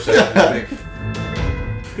stop for a second, I think.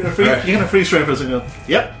 You're gonna freeze frame for a second.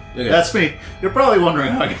 Yep, Okay. that's me. You're probably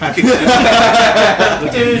wondering how I got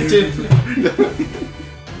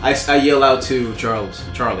I yell out to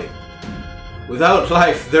Charlie. Without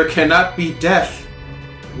life, there cannot be death.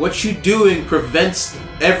 What you doing prevents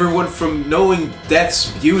everyone from knowing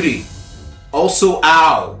death's beauty. Also,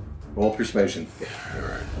 ow. Roll persuasion.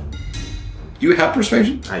 Alright. Do you have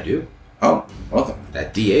persuasion? I do. Oh, well then.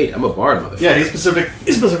 That D8, I'm a bard, motherfucker. Yeah, he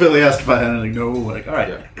specifically asked if I had anything. No, like, all right.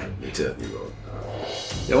 Yeah, me too.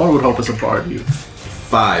 Yeah, one would hope it's a bard. You.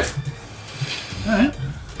 5. All right.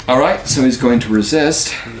 Alright, so he's going to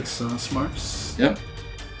resist. That's smarts. Yep.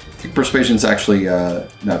 I think persuasion's actually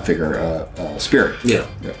not figure, spirit. Yeah.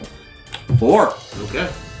 Yep. 4. Okay.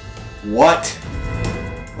 What?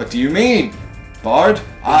 What do you mean? Bard?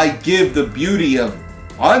 I give the beauty of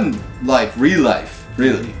unlife, real life.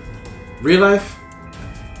 Really. Real life?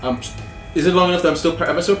 Is it long enough that am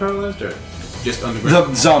I still paralyzed or just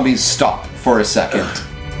underground? The zombies stop for a second.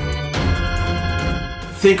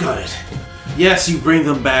 Think on it. Yes, you bring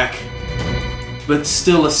them back, but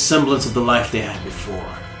still a semblance of the life they had before.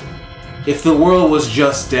 If the world was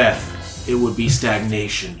just death, it would be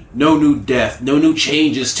stagnation. No new death, no new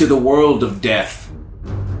changes to the world of death.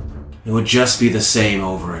 It would just be the same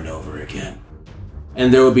over and over again.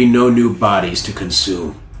 And there would be no new bodies to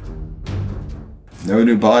consume. No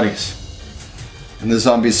new bodies. And the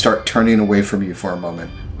zombies start turning away from you for a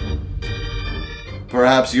moment.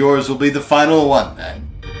 Perhaps yours will be the final one then.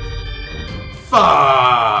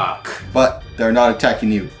 Fuck! But they're not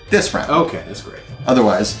attacking you this round. Okay, that's great.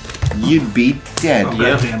 Otherwise, you'd be dead.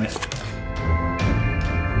 Yeah. Damn it.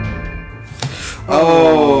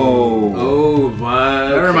 Oh. Oh my.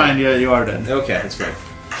 Never mind. Yeah, you are dead. Okay, that's great.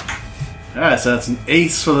 All right, so that's an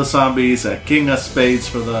ace for the zombies, a king of spades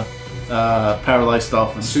for the paralyzed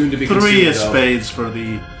dolphin. Soon to be 3 of consumed, though. spades for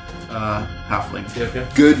the halfling. Okay.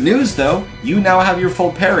 Good news, though. You now have your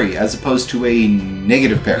full parry as opposed to a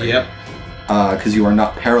negative parry. Yep. Because you are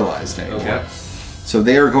not paralyzed anymore. Okay. So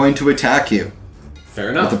they are going to attack you Fair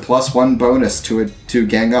enough. with a +1 bonus to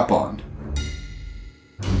gang up on.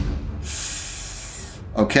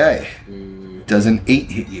 Okay. Does an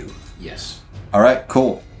 8 hit you? Yes. Alright,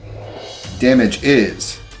 cool. Damage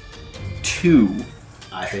is 2.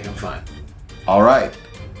 I think I'm fine. Alright.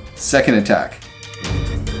 Second attack.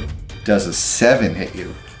 Does a 7 hit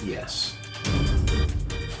you? Yes.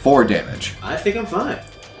 4 damage. I think I'm fine.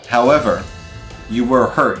 However, you were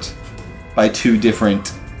hurt by 2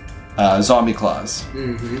 different zombie claws.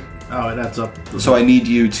 Oh, it adds up. So I need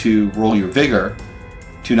you to roll your vigor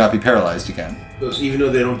to not be paralyzed again. Even though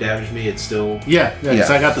they don't damage me, it's still... Yeah, because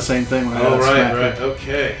Yeah. I got the same thing when I got smacked.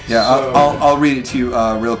 Okay. Yeah, so... I'll read it to you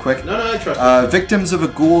real quick. No, I trust you. Victims of a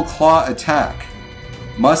ghoul claw attack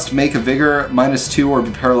must make a vigor -2 or be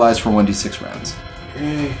paralyzed for 1d6 rounds.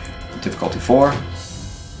 Okay. Difficulty 4.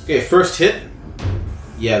 Okay, first hit.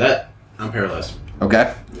 Yeah, I'm paralyzed.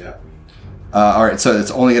 Okay. Yeah. Alright, so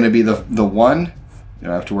it's only going to be the one. You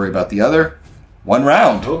don't have to worry about the other. 1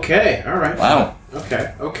 round. Okay, alright. Wow.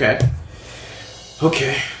 Okay.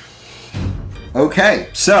 Okay,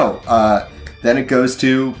 so then it goes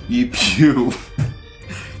to you.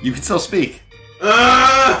 You can still speak.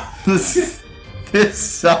 This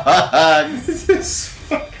sucks. This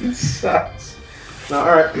fucking sucks.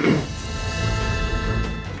 Alright.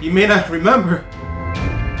 You may not remember,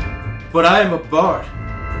 but I am a bard.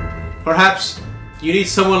 Perhaps you need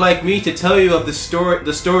someone like me to tell you of the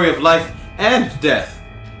story of life and death.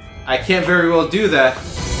 I can't very well do that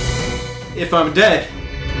if I'm dead.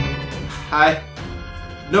 I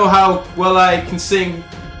know how well I can sing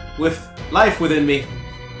with life within me.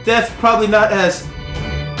 Death probably not as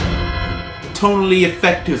tonally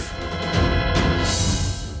effective.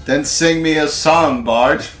 Then sing me a song,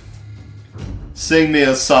 Bard. Sing me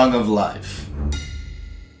a song of life.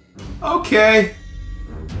 Okay.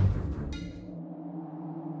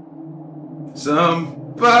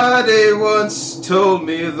 Somebody once told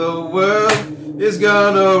me the world is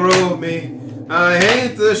gonna roll me. I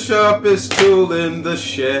ain't the sharpest tool in the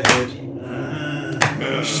shed.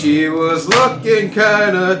 She was looking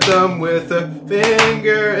kinda dumb with her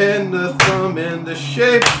finger and the thumb in the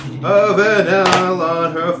shape of an L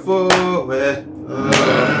on her forehead.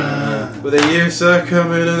 But the years are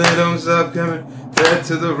coming and they don't stop coming. Fed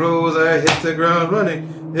to the rules, I hit the ground running.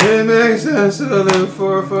 It makes sense to live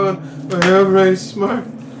for fun, but your brain's smart.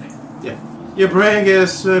 Yeah, your brain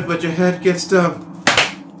gets smart, but your head gets dumb.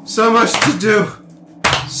 So much to do,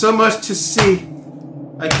 so much to see.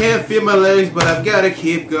 I can't feel my legs, but I've got to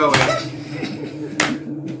keep going.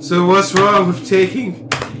 So what's wrong with taking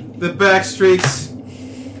the back streets?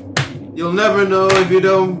 You'll never know if you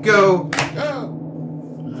don't go.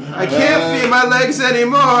 I can't feel my legs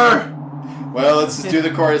anymore. Well, let's just do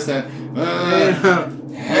the chorus then.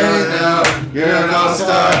 Hey now, you're an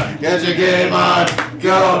all-star, get your game on,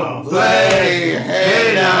 go play.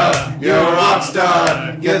 Hey now, you're a rock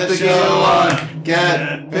star, get the show on,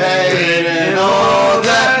 get paid, and all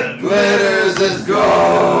that glitters is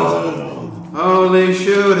gold. Only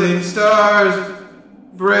shooting stars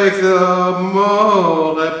break the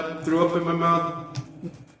mold. I threw up in my mouth.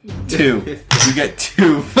 2. You get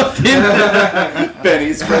 2 fucking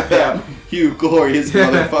pennies for that. You glorious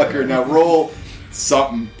motherfucker. Now roll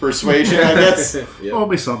something. Persuasion, I guess. It'll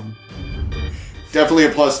be something. Definitely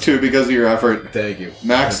a +2 because of your effort. Thank you.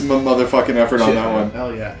 Maximum motherfucking effort on that one.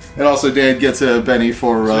 Hell yeah. And also Dan gets a Benny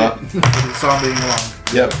for The song being long.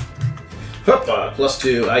 Yep.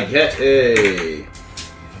 +2. I get a...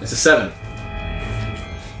 It's a 7.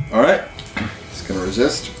 Alright. He's gonna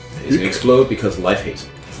resist. He's gonna explode because life hates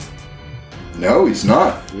him. No, he's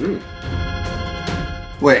not.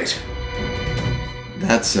 Wait.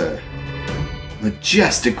 That's a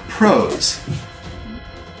majestic prose.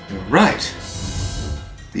 You're right.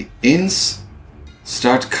 The inns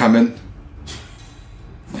start coming.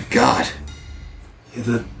 My God.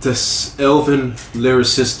 The elven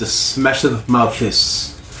lyricists, the Smash of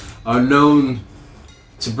Mouthfists, are known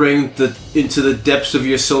to bring into the depths of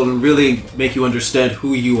your soul and really make you understand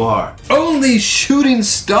who you are. Only shooting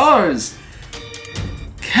stars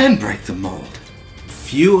can break the mold.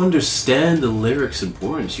 If you understand the lyrics'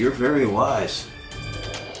 importance, you're very wise.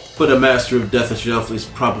 But a master of death and shuffle is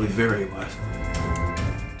probably very wise.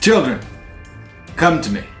 Children, come to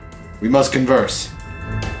me. We must converse.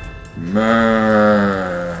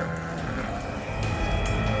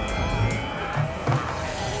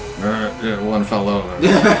 One fell over.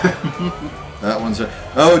 That one's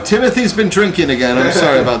Timothy's been drinking again. I'm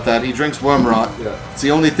sorry about that. He drinks worm rot. Yeah. It's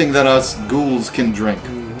the only thing that us ghouls can drink.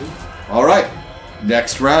 Mm-hmm. All right,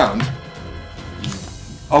 next round.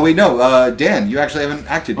 Oh wait, no, Dan, you actually haven't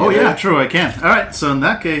acted yet. Oh yeah, true, I can. All right, so in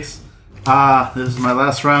that case, this is my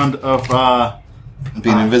last round of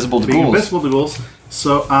being invisible to being ghouls. invisible to ghouls.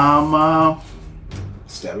 So I'm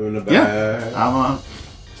Stab him in the back. yeah, I'm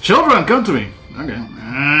children, come to me. Okay,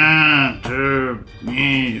 to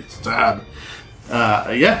me, stab.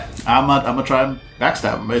 Yeah, I'm gonna try and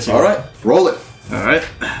backstab him basically. All right, roll it. All right,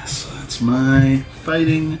 so that's my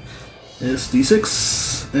fighting is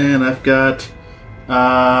D6, and I've got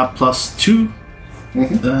 +2,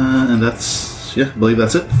 and that's I believe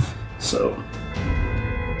that's it. So,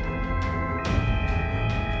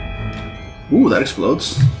 ooh, that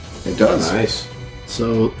explodes. It does. Nice.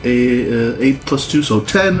 So 8 + 2, so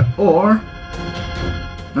 10, or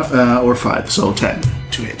 5, so 10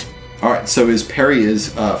 to hit. All right, so his parry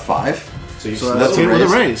is 5. So that's hit with a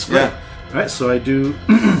raise. Great. Yeah. All right, so I do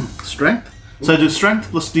strength. So I do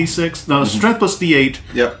strength plus D6. No, strength plus D8.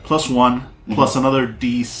 Yep. Plus 1 plus another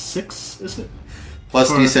D6. Is it?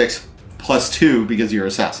 Plus D6 plus 2 because you're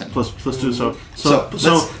assassin. Plus 2. So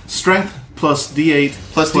let's- strength plus D8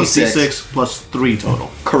 Plus D6. D6 plus 3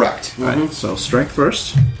 total. Correct. All right. So strength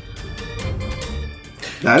first.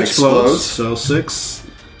 That explodes. So 6.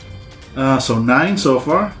 So 9 so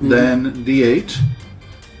far. Then D8.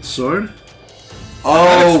 Sword.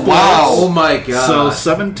 Oh, wow. Oh my god. So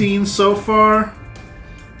 17 so far.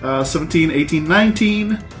 17, 18,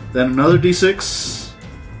 19. Then another D6.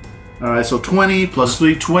 Alright, so 20 plus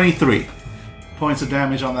 3, 23 points of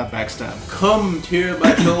damage on that backstab. Come here,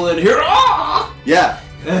 my children. Here. Ah! Yeah.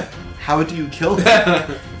 How do you kill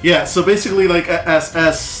him? Yeah, so basically, like,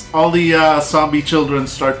 as all the zombie children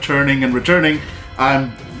start turning and returning,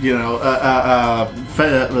 I'm,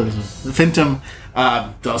 Phantom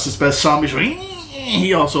does his best zombie.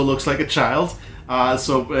 He also looks like a child.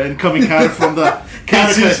 And coming kind of from the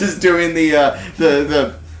He's just doing the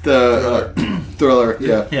thriller.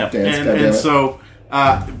 Yeah. Dance, and so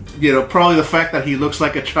probably the fact that he looks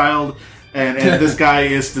like a child and this guy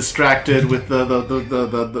is distracted with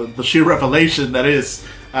the sheer revelation that is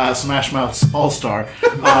Smash Mouth's All-Star.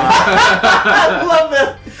 I love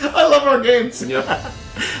it. I love our games. Yep.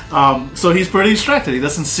 So he's pretty distracted. He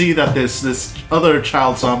doesn't see that this other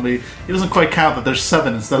child zombie. He doesn't quite count that there's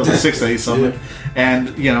 7 instead of the 6 that he summoned.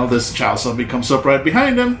 And this child zombie comes up right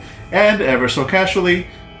behind him, and ever so casually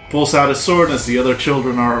pulls out his sword as the other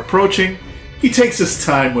children are approaching. He takes his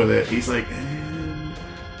time with it. He's like,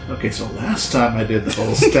 okay, so last time I did the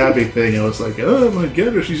whole stabbing thing, I was like, oh, I'm gonna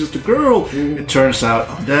get her. She's just a girl. It turns out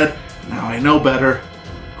I'm dead. Now I know better.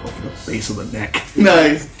 Go for the base of the neck.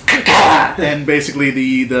 Nice. And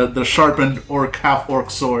basically the sharpened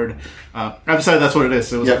half-orc sword. I've decided that's what it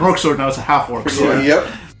is. It was an orc sword, now it's a half-orc sword. Yep.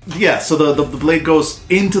 Yeah, so the blade goes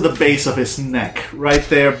into the base of his neck, right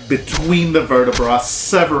there between the vertebrae,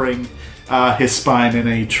 severing his spine in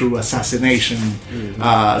a true assassination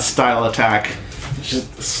style attack.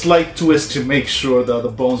 Just a slight twist to make sure the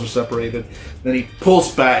bones are separated. Then he pulls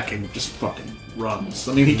back and just fucking runs.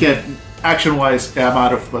 I mean, he can't... Action-wise, I'm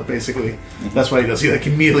out of, but basically, that's what he does. He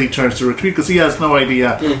immediately turns to retreat because he has no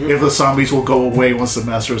idea if the zombies will go away once the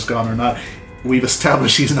master is gone or not. We've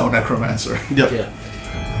established he's no necromancer. Yep. Yeah.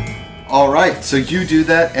 All right, so you do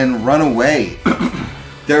that and run away.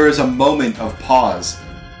 There is a moment of pause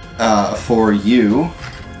for you,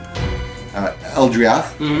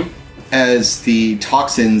 Eldriath, as the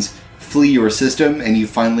toxins flee your system and you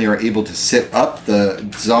finally are able to sit up. The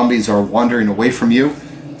zombies are wandering away from you.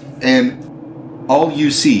 And all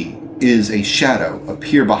you see is a shadow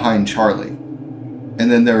appear behind Charlie.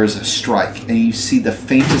 And then there is a strike, and you see the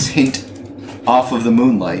faintest hint off of the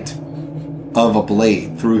moonlight of a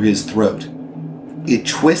blade through his throat. It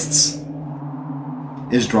twists,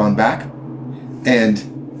 is drawn back, and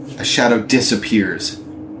a shadow disappears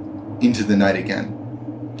into the night again.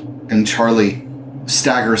 And Charlie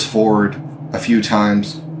staggers forward a few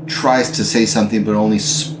times, tries to say something, but only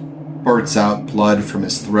spurts out blood from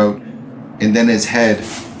his throat, and then his head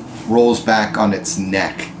rolls back on its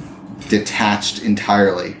neck, detached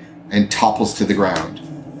entirely, and topples to the ground.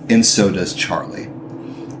 And so does Charlie.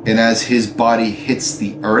 And as his body hits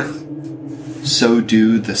the earth, so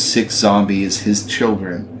do the 6 zombies, his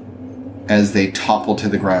children, as they topple to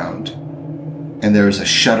the ground. And there is a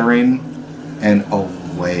shuddering and a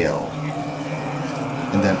wail.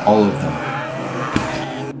 And then all of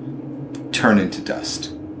them turn into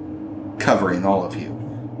dust, covering all of you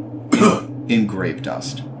in grave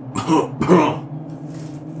dust.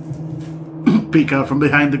 Peek out from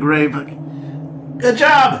behind the grave. Good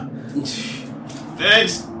job!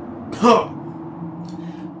 Thanks.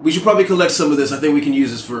 We should probably collect some of this. I think we can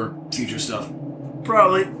use this for future stuff.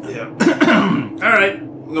 Probably. Yeah. All right.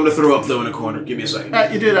 I'm going to throw up, though, in a corner. Give me a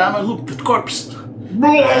second. You did. I'm a look at the corpse.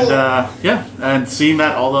 And seeing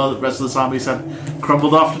that all the rest of the zombies have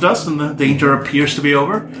crumbled off to dust and the danger appears to be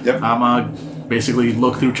over, I'm basically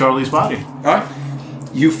look through Charlie's body. All right.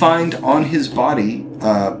 You find on his body,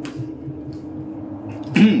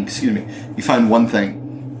 excuse me. You find one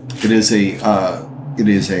thing. It is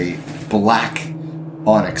a black,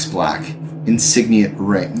 onyx black insigniate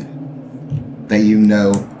ring that you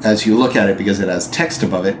know as you look at it because it has text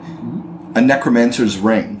above it. A necromancer's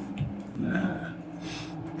ring.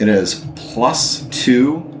 It is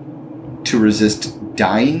 +2 to resist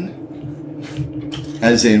dying,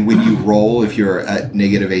 as in when you roll if you're at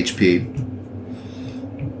negative HP.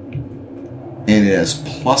 And it has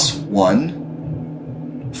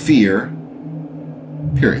 +1 fear,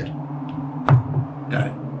 period. Got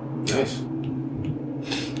it. Nice.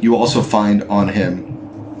 You also find on him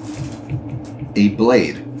a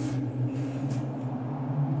blade.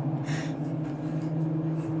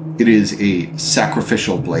 It is a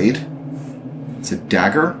sacrificial blade. It's a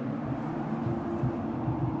dagger.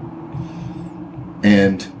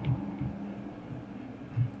 And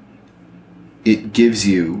it gives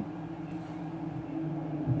you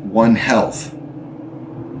 1 health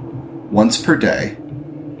once per day.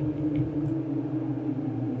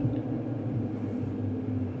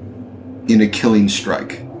 In a killing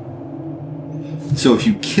strike. So if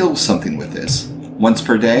you kill something with this once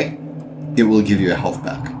per day, it will give you a health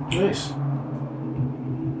back. Nice.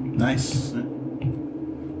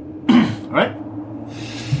 Alright.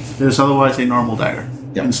 It is otherwise a normal dagger.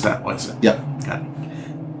 Yep. In stat-wise. Yep. Got it.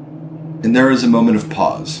 And there is a moment of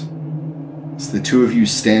pause. So the two of you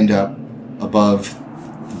stand up above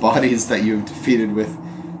the bodies that you've defeated with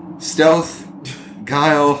stealth,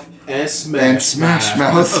 guile, and Smash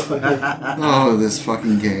Mouth. Oh, this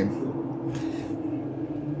fucking game.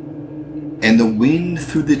 And the wind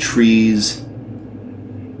through the trees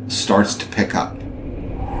starts to pick up.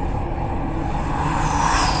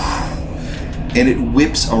 And it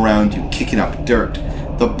whips around you, kicking up dirt.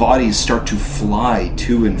 The bodies start to fly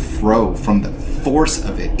to and fro from the force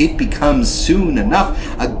of it. It becomes soon enough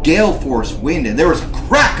a gale force wind, and there is a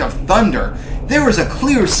crack of thunder. There is a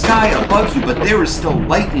clear sky above you, but there is still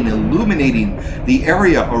lightning illuminating the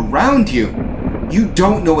area around you. You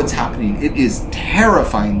don't know what's happening. It is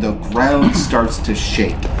terrifying. The ground starts to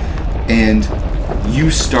shake, and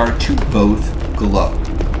you start to both glow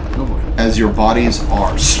as your bodies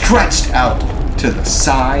are stretched out to the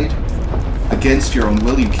side. Against your own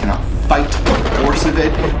will, you cannot fight the force of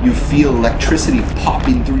it. You feel electricity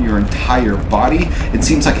popping through your entire body. It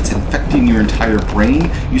seems like it's infecting your entire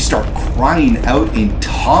brain. You start crying out in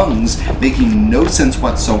tongues, making no sense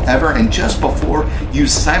whatsoever. And just before you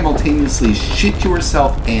simultaneously shit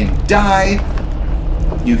yourself and die,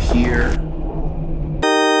 you hear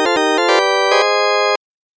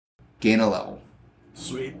gain a level.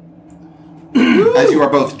 Sweet. As you are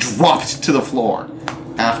both dropped to the floor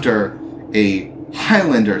after a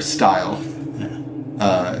Highlander-style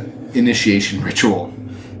initiation ritual.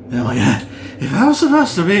 Oh my god. If I was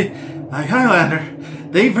supposed to be like Highlander,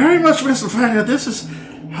 they very much miss the fact that this is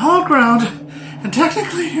all ground, and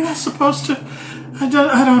technically you're not supposed to... I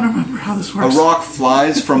don't remember how this works. A rock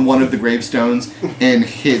flies from one of the gravestones and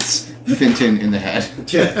hits Finton in the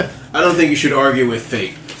head. Yeah. I don't think you should argue with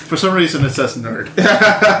fate. For some reason it says nerd.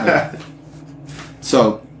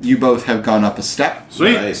 So, you both have gone up a step.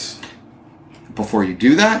 Sweet. Nice. Before you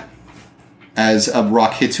do that, as a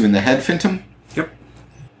rock hits you in the head, Finton, Yep.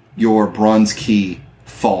 your bronze key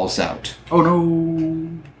falls out. Oh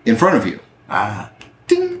no. In front of you.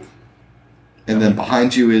 Ding. And then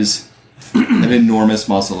behind you is an enormous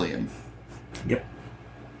mausoleum. Yep.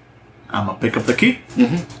 I'm gonna pick up the key,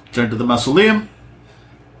 turn to the mausoleum,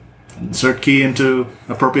 and insert key into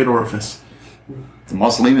appropriate orifice. The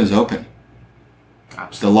mausoleum is open.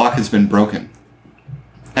 The lock has been broken.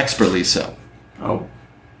 Expertly so. Oh.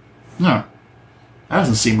 No. That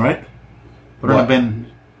doesn't seem right. What?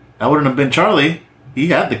 That wouldn't have been Charlie. He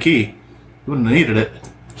had the key. He wouldn't have needed it.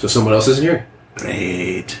 So someone else isn't here?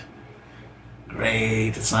 Great.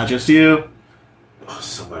 It's not just you. Oh,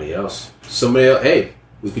 somebody else. Hey,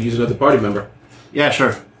 we could use another party member. Yeah,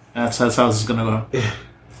 sure. That's how this is gonna go.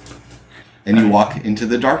 And you walk into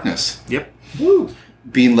the darkness. Yep. Woo.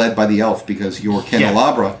 Being led by the elf because your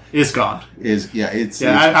candelabra It's gone. is... Yeah, it's...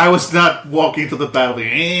 I was not walking to the battle.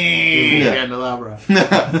 Candelabra.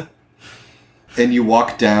 And you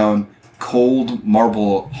walk down cold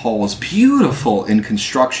marble halls, beautiful in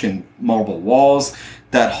construction, marble walls,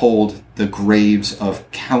 that hold the graves of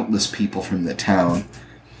countless people from the town.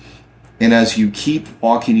 And as you keep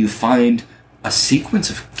walking, you find a sequence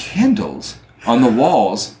of candles on the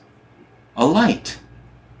walls alight,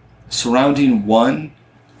 surrounding one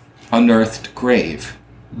unearthed grave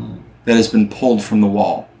that has been pulled from the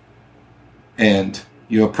wall. And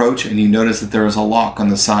you approach and you notice that there is a lock on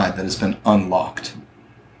the side that has been unlocked.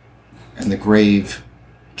 And the grave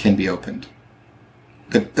can be opened.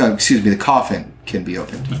 The coffin can be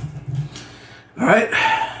opened. All right.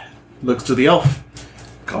 Looks to the elf.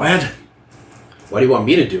 Go ahead. Why do you want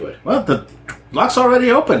me to do it? Well, the lock's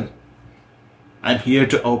already open. I'm here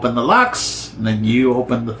to open the locks, and then you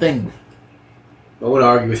open the thing. I wouldn't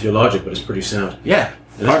argue with your logic, but it's pretty sound. Yeah,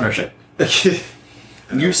 partnership.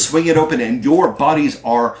 You swing it open and your bodies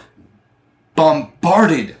are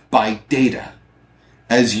bombarded by data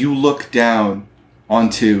as you look down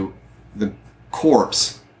onto the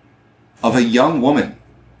corpse of a young woman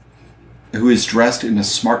who is dressed in a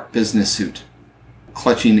smart business suit,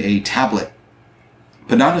 clutching a tablet,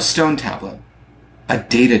 but not a stone tablet, a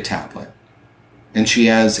data tablet. And she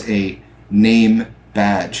has a name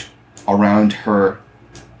badge around her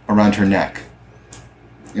neck.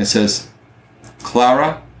 It says,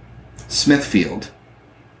 Clara Smithfield,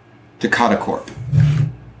 Dakota Corp.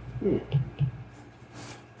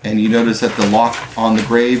 And you notice that the lock on the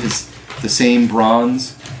grave is the same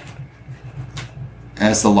bronze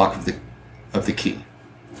as the lock of the key.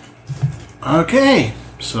 Okay,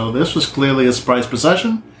 so this was clearly a surprise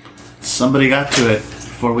possession. Somebody got to it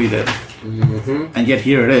before we did. Mm-hmm. And yet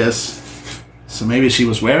here it is. So maybe she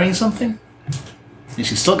was wearing something? And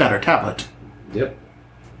she still got her tablet. Yep.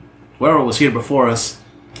 Whoever was here before us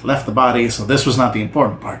left the body, so this was not the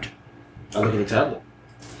important part. I look at the tablet.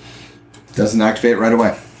 Doesn't activate right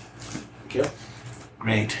away. Okay.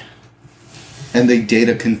 Great. And the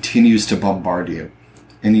data continues to bombard you.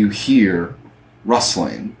 And you hear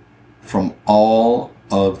rustling from all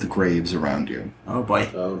of the graves around you. Oh boy.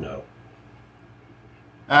 Oh no.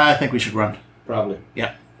 I think we should run. Probably.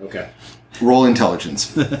 Yeah. Okay. Roll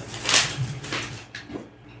intelligence.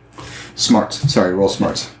 Smarts. Sorry, roll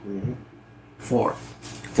smarts. Mm-hmm. 4.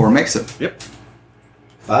 4 makes it. Yep.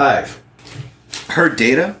 5. Her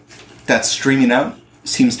data that's streaming out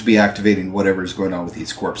seems to be activating whatever's going on with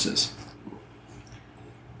these corpses.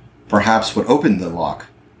 Perhaps what opened the lock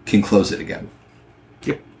can close it again.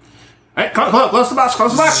 Yep. All right, close the box,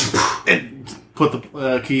 close the box. And put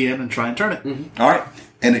the key in and try and turn it. Mm-hmm. All right.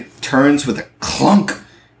 And it turns with a clunk,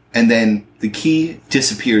 and then the key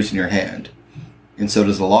disappears in your hand. And so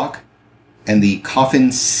does the lock. And the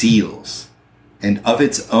coffin seals. And of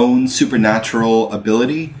its own supernatural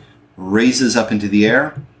ability, raises up into the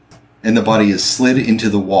air, and the body is slid into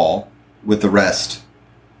the wall with the rest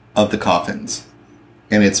of the coffins.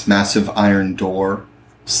 And its massive iron door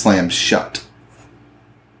slams shut.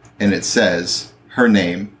 And it says, her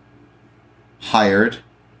name, hired,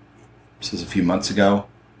 this is a few months ago,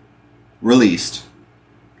 released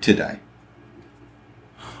today.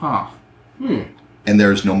 Huh. And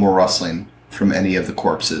there is no more rustling from any of the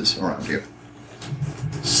corpses around you.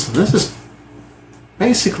 So this is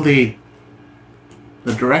basically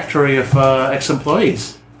the directory of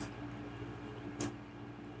ex-employees.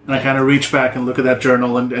 And I kind of reach back and look at that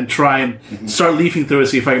journal and try and start leafing through it,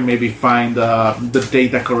 see if I can maybe find the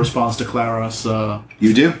date that corresponds to Clara's.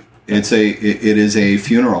 You do. It is a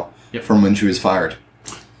funeral from when she was fired.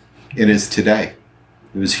 It is today.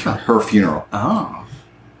 It was her funeral. Oh.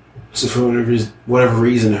 So for whatever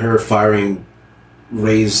reason, her firing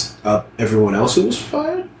raised up everyone else who was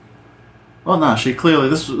fired? Well, no, she clearly,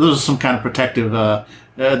 this was some kind of protective,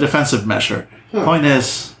 defensive measure. Point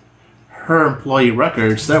is, her employee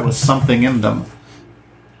records, there was something in them.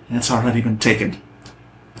 And it's already been taken.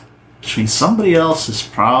 Which means somebody else is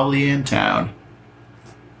probably in town.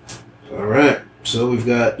 Alright, so we've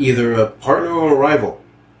got either a partner or a rival.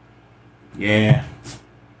 Yeah.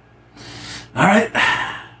 Alright.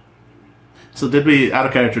 So did we, out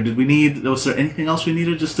of character, was there anything else we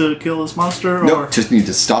needed just to kill this monster? No, just need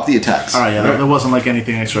to stop the attacks. Alright, yeah, there wasn't like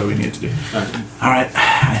anything extra we needed to do. Alright,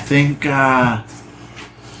 I think,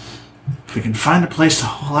 if we can find a place to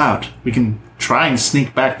haul out, we can try and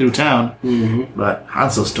sneak back through town. Mm-hmm. But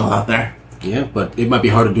Hanzo's still out there. Yeah, but it might be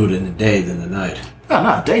harder to do it in the day than the night.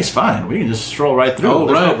 No, day's fine. We can just stroll right through. Oh,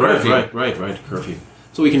 right, curfew.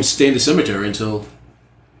 So we can stay in the cemetery until...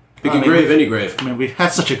 Pick a grave, any grave. I mean, we had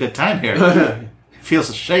such a good time here. It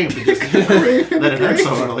feels a shame to just let it end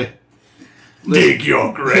so early. Dig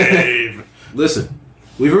your grave! Listen,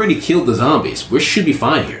 we've already killed the zombies. We should be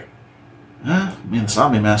fine here. I mean, the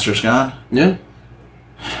zombie master's gone. Yeah.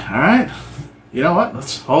 Alright. You know what?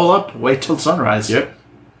 Let's hole up, wait till sunrise. Yep.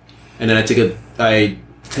 And then I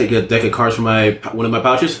take a deck of cards from one of my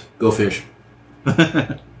pouches. Go fish.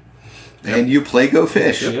 And you play Go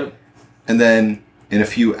Fish. Yep. And then in a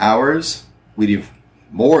few hours, we'd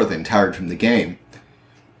more than tired from the game.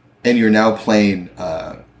 And you're now playing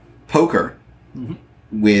poker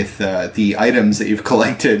with the items that you've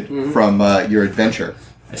collected from your adventure.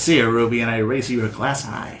 I see a ruby and I raise you a glass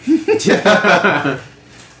eye.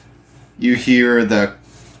 You hear the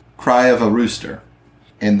cry of a rooster,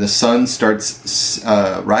 and the sun starts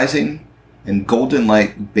rising, and golden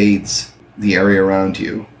light bathes the area around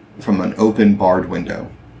you from an open barred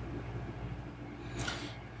window.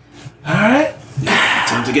 Alright.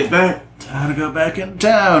 Time to get back. Time to go back in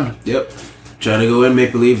town. Yep. Trying to go in,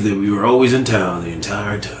 make believe that we were always in town the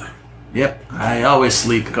entire time. Yep. I always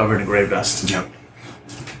sleep covered in gray dust. Yep.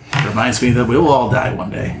 Reminds me that we will all die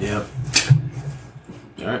one day. Yep.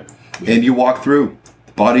 Alright. And you walk through.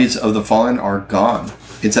 The bodies of the fallen are gone.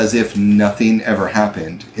 It's as if nothing ever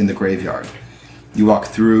happened in the graveyard. You walk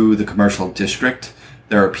through the commercial district.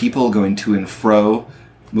 There are people going to and fro,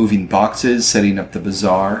 moving boxes, setting up the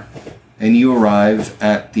bazaar, and you arrive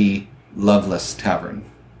at the Loveless Tavern.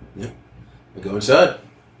 Yeah. We go inside.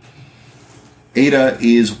 Ada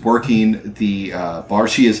is working the bar.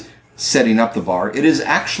 She is setting up the bar. It is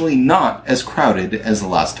actually not as crowded as the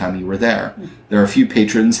last time you were there. There are a few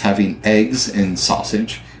patrons having eggs and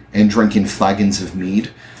sausage and drinking flagons of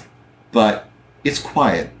mead, but it's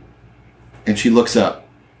quiet. And she looks up,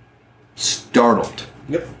 startled.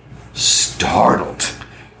 Yep. Startled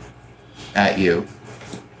at you.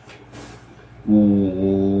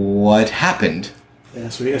 What happened?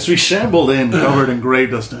 As we shambled in, covered in gray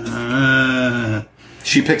dust.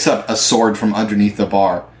 She picks up a sword from underneath the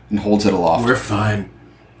bar and holds it aloft. We're fine.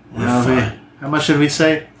 We're fine. How much did we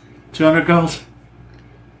say? 200 gold?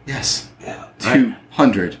 Yes. Yeah.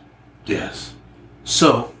 200. Yes.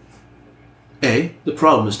 So, A, the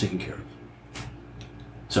problem is taken care of.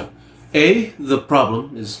 The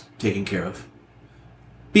problem is taken care of.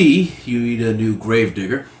 B, you need a new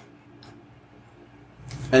gravedigger.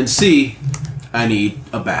 And C, I need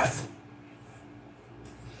a bath.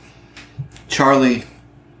 Charlie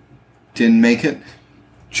didn't make it.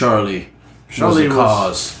 Charlie was Charlie the was-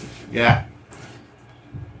 cause. Yeah.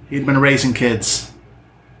 He'd been raising kids.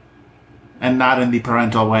 And not in the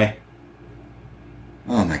parental way.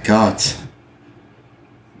 Oh my God.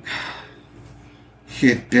 He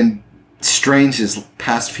had been strange his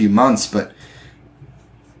past few months, but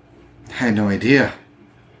I had no idea.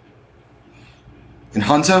 And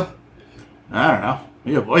Hanzo? I don't know.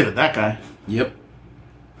 We avoided that guy. Yep.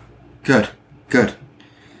 Good.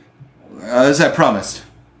 As I promised,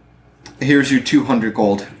 here's your 200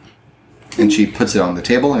 gold. And she puts it on the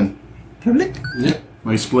table and... Yep.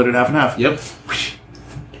 We split it half and half. Yep.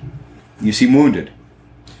 You seem wounded.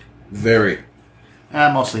 Very.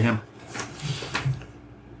 Mostly him.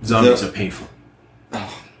 Zombies are painful.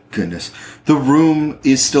 Oh, goodness. The room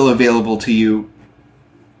is still available to you.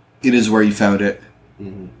 It is where you found it.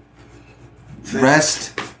 Mm-hmm.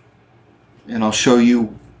 Rest, and I'll show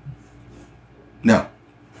you... No.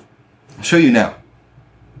 I'll show you now.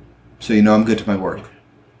 So you know I'm good to my word.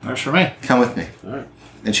 Works for me. Come with me. All right.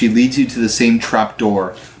 And she leads you to the same trap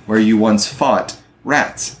door where you once fought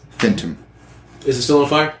rats, Fintum. Is it still on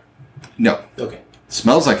fire? No. Okay.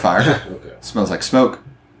 Smells like fire. Okay. Smells like smoke.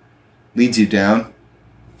 Leads you down.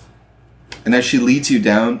 And as she leads you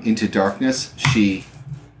down into darkness,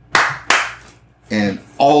 and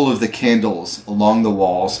all of the candles along the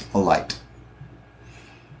walls alight.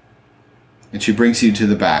 And she brings you to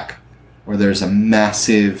the back, where there's a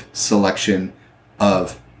massive selection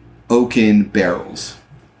of oaken barrels,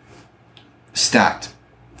 stacked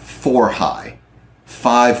 4 high,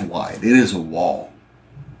 5 wide. It is a wall.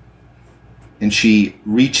 And she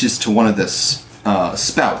reaches to one of the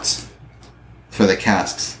spouts for the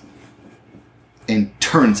casks and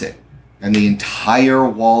turns it. And the entire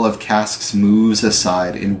wall of casks moves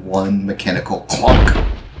aside in one mechanical clunk.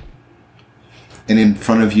 And in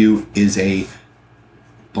front of you is a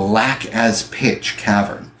black as pitch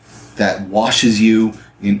cavern that washes you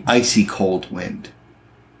in icy cold wind.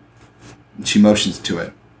 And she motions to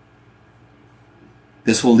it.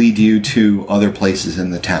 This will lead you to other places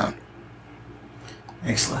in the town.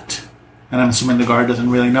 Excellent. And I'm assuming the guard doesn't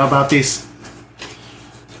really know about these?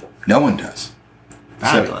 No one does.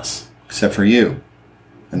 Fabulous. Except for you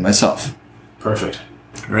and myself. Perfect.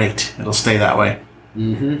 Great. It'll stay that way.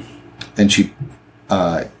 Mm-hmm. Then she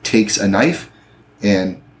takes a knife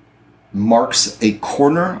and marks a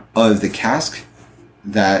corner of the cask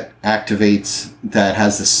that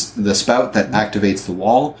has the spout that activates the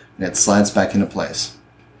wall, and it slides back into place.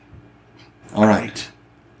 All right.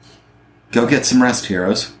 Go get some rest,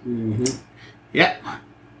 heroes. Yeah.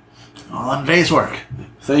 All on a day's work.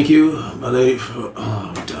 Thank you, my lady.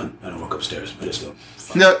 I'm done. I don't walk upstairs. I just go.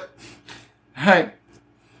 No. All right.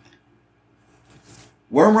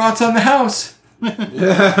 Worm rot's on the house.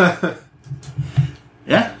 Yeah.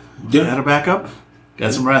 Had her back up.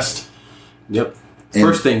 Got some rest. Yep.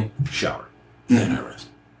 First thing, shower. Then I rest.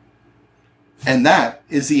 And that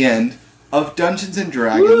is the end of Dungeons and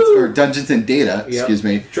Dragons, or Dungeons and Data, excuse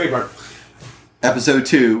me. Trademark. Episode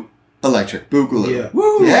 2, Electric Boogaloo. Yeah.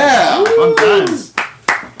 Woo! Yeah! Fun times.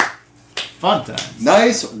 Fun times.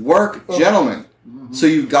 Nice work, gentlemen. So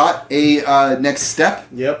you've got a next step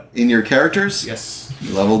in your characters. Yes.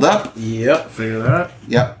 You leveled up. Yep. Figure that out.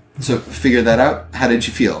 Yep. So figure that out. How did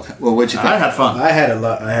you feel? Well, what'd you think? I had fun. I had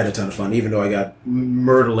a ton of fun, even though I got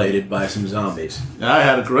murderlated by some zombies. I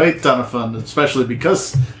had a great ton of fun, especially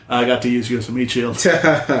because I got to use your meat shield.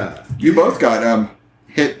 You both got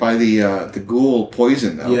hit by the ghoul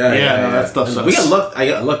poison, though. Yeah, that stuff sucks. I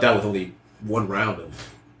got lucked out with only one round of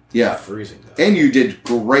freezing. Though. And you did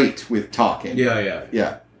great with talking.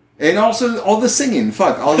 Yeah. And also all the singing.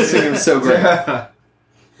 Fuck, all the singing was so great.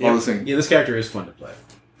 All the singing. Yeah, this character is fun to play.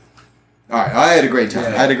 All right, I had a great time.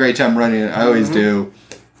 Yeah. I had a great time running it. I always do.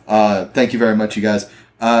 Thank you very much, you guys.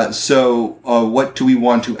 So, what do we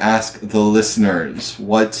want to ask the listeners?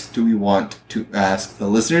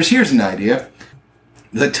 Here's an idea.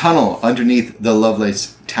 The tunnel underneath the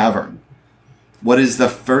Lovelace Tavern. What is the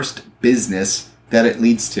first business that it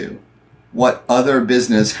leads to? What other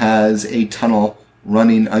business has a tunnel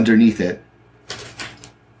running underneath it?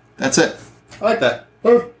 That's it. I like that.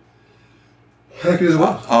 Heck as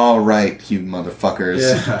well. All right, you motherfuckers.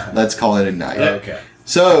 Yeah. Let's call it a night. Okay.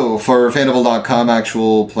 So, for Fandible.com,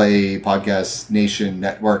 actual play podcast nation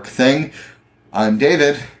network thing, I'm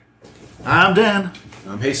David. I'm Dan.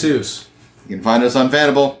 I'm Jesus. You can find us on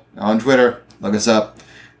Fandible, on Twitter. Look us up.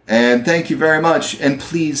 And thank you very much. And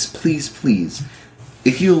please, please, please,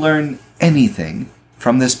 if you learn anything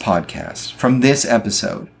from this podcast, from this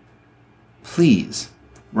episode, please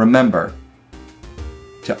remember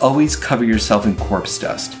to always cover yourself in corpse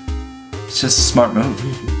dust. It's just a smart move.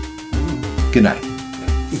 Good night.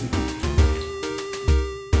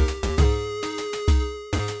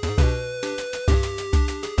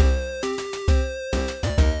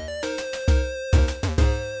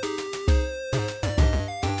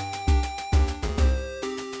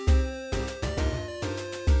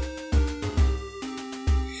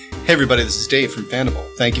 Hey everybody, this is Dave from Fandible.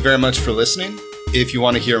 Thank you very much for listening. If you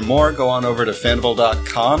want to hear more, go on over to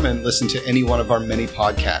Fandible.com and listen to any one of our many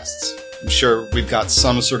podcasts. I'm sure we've got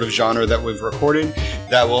some sort of genre that we've recorded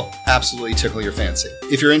that will absolutely tickle your fancy.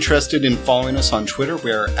 If you're interested in following us on Twitter,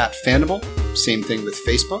 we're at Fandible. Same thing with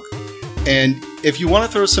Facebook. And if you want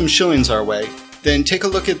to throw some shillings our way, then take a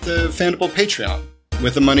look at the Fandible Patreon.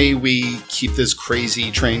 With the money, we keep this crazy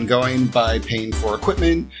train going by paying for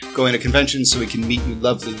equipment, going to conventions so we can meet you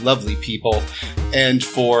lovely, lovely people, and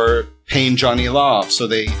for paying Johnny Law off so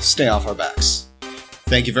they stay off our backs.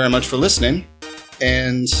 Thank you very much for listening,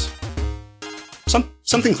 and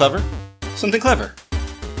something clever. Something clever.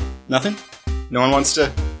 Nothing? No one wants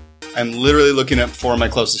to? I'm literally looking at 4 of my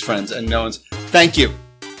closest friends, and no one's... Thank you.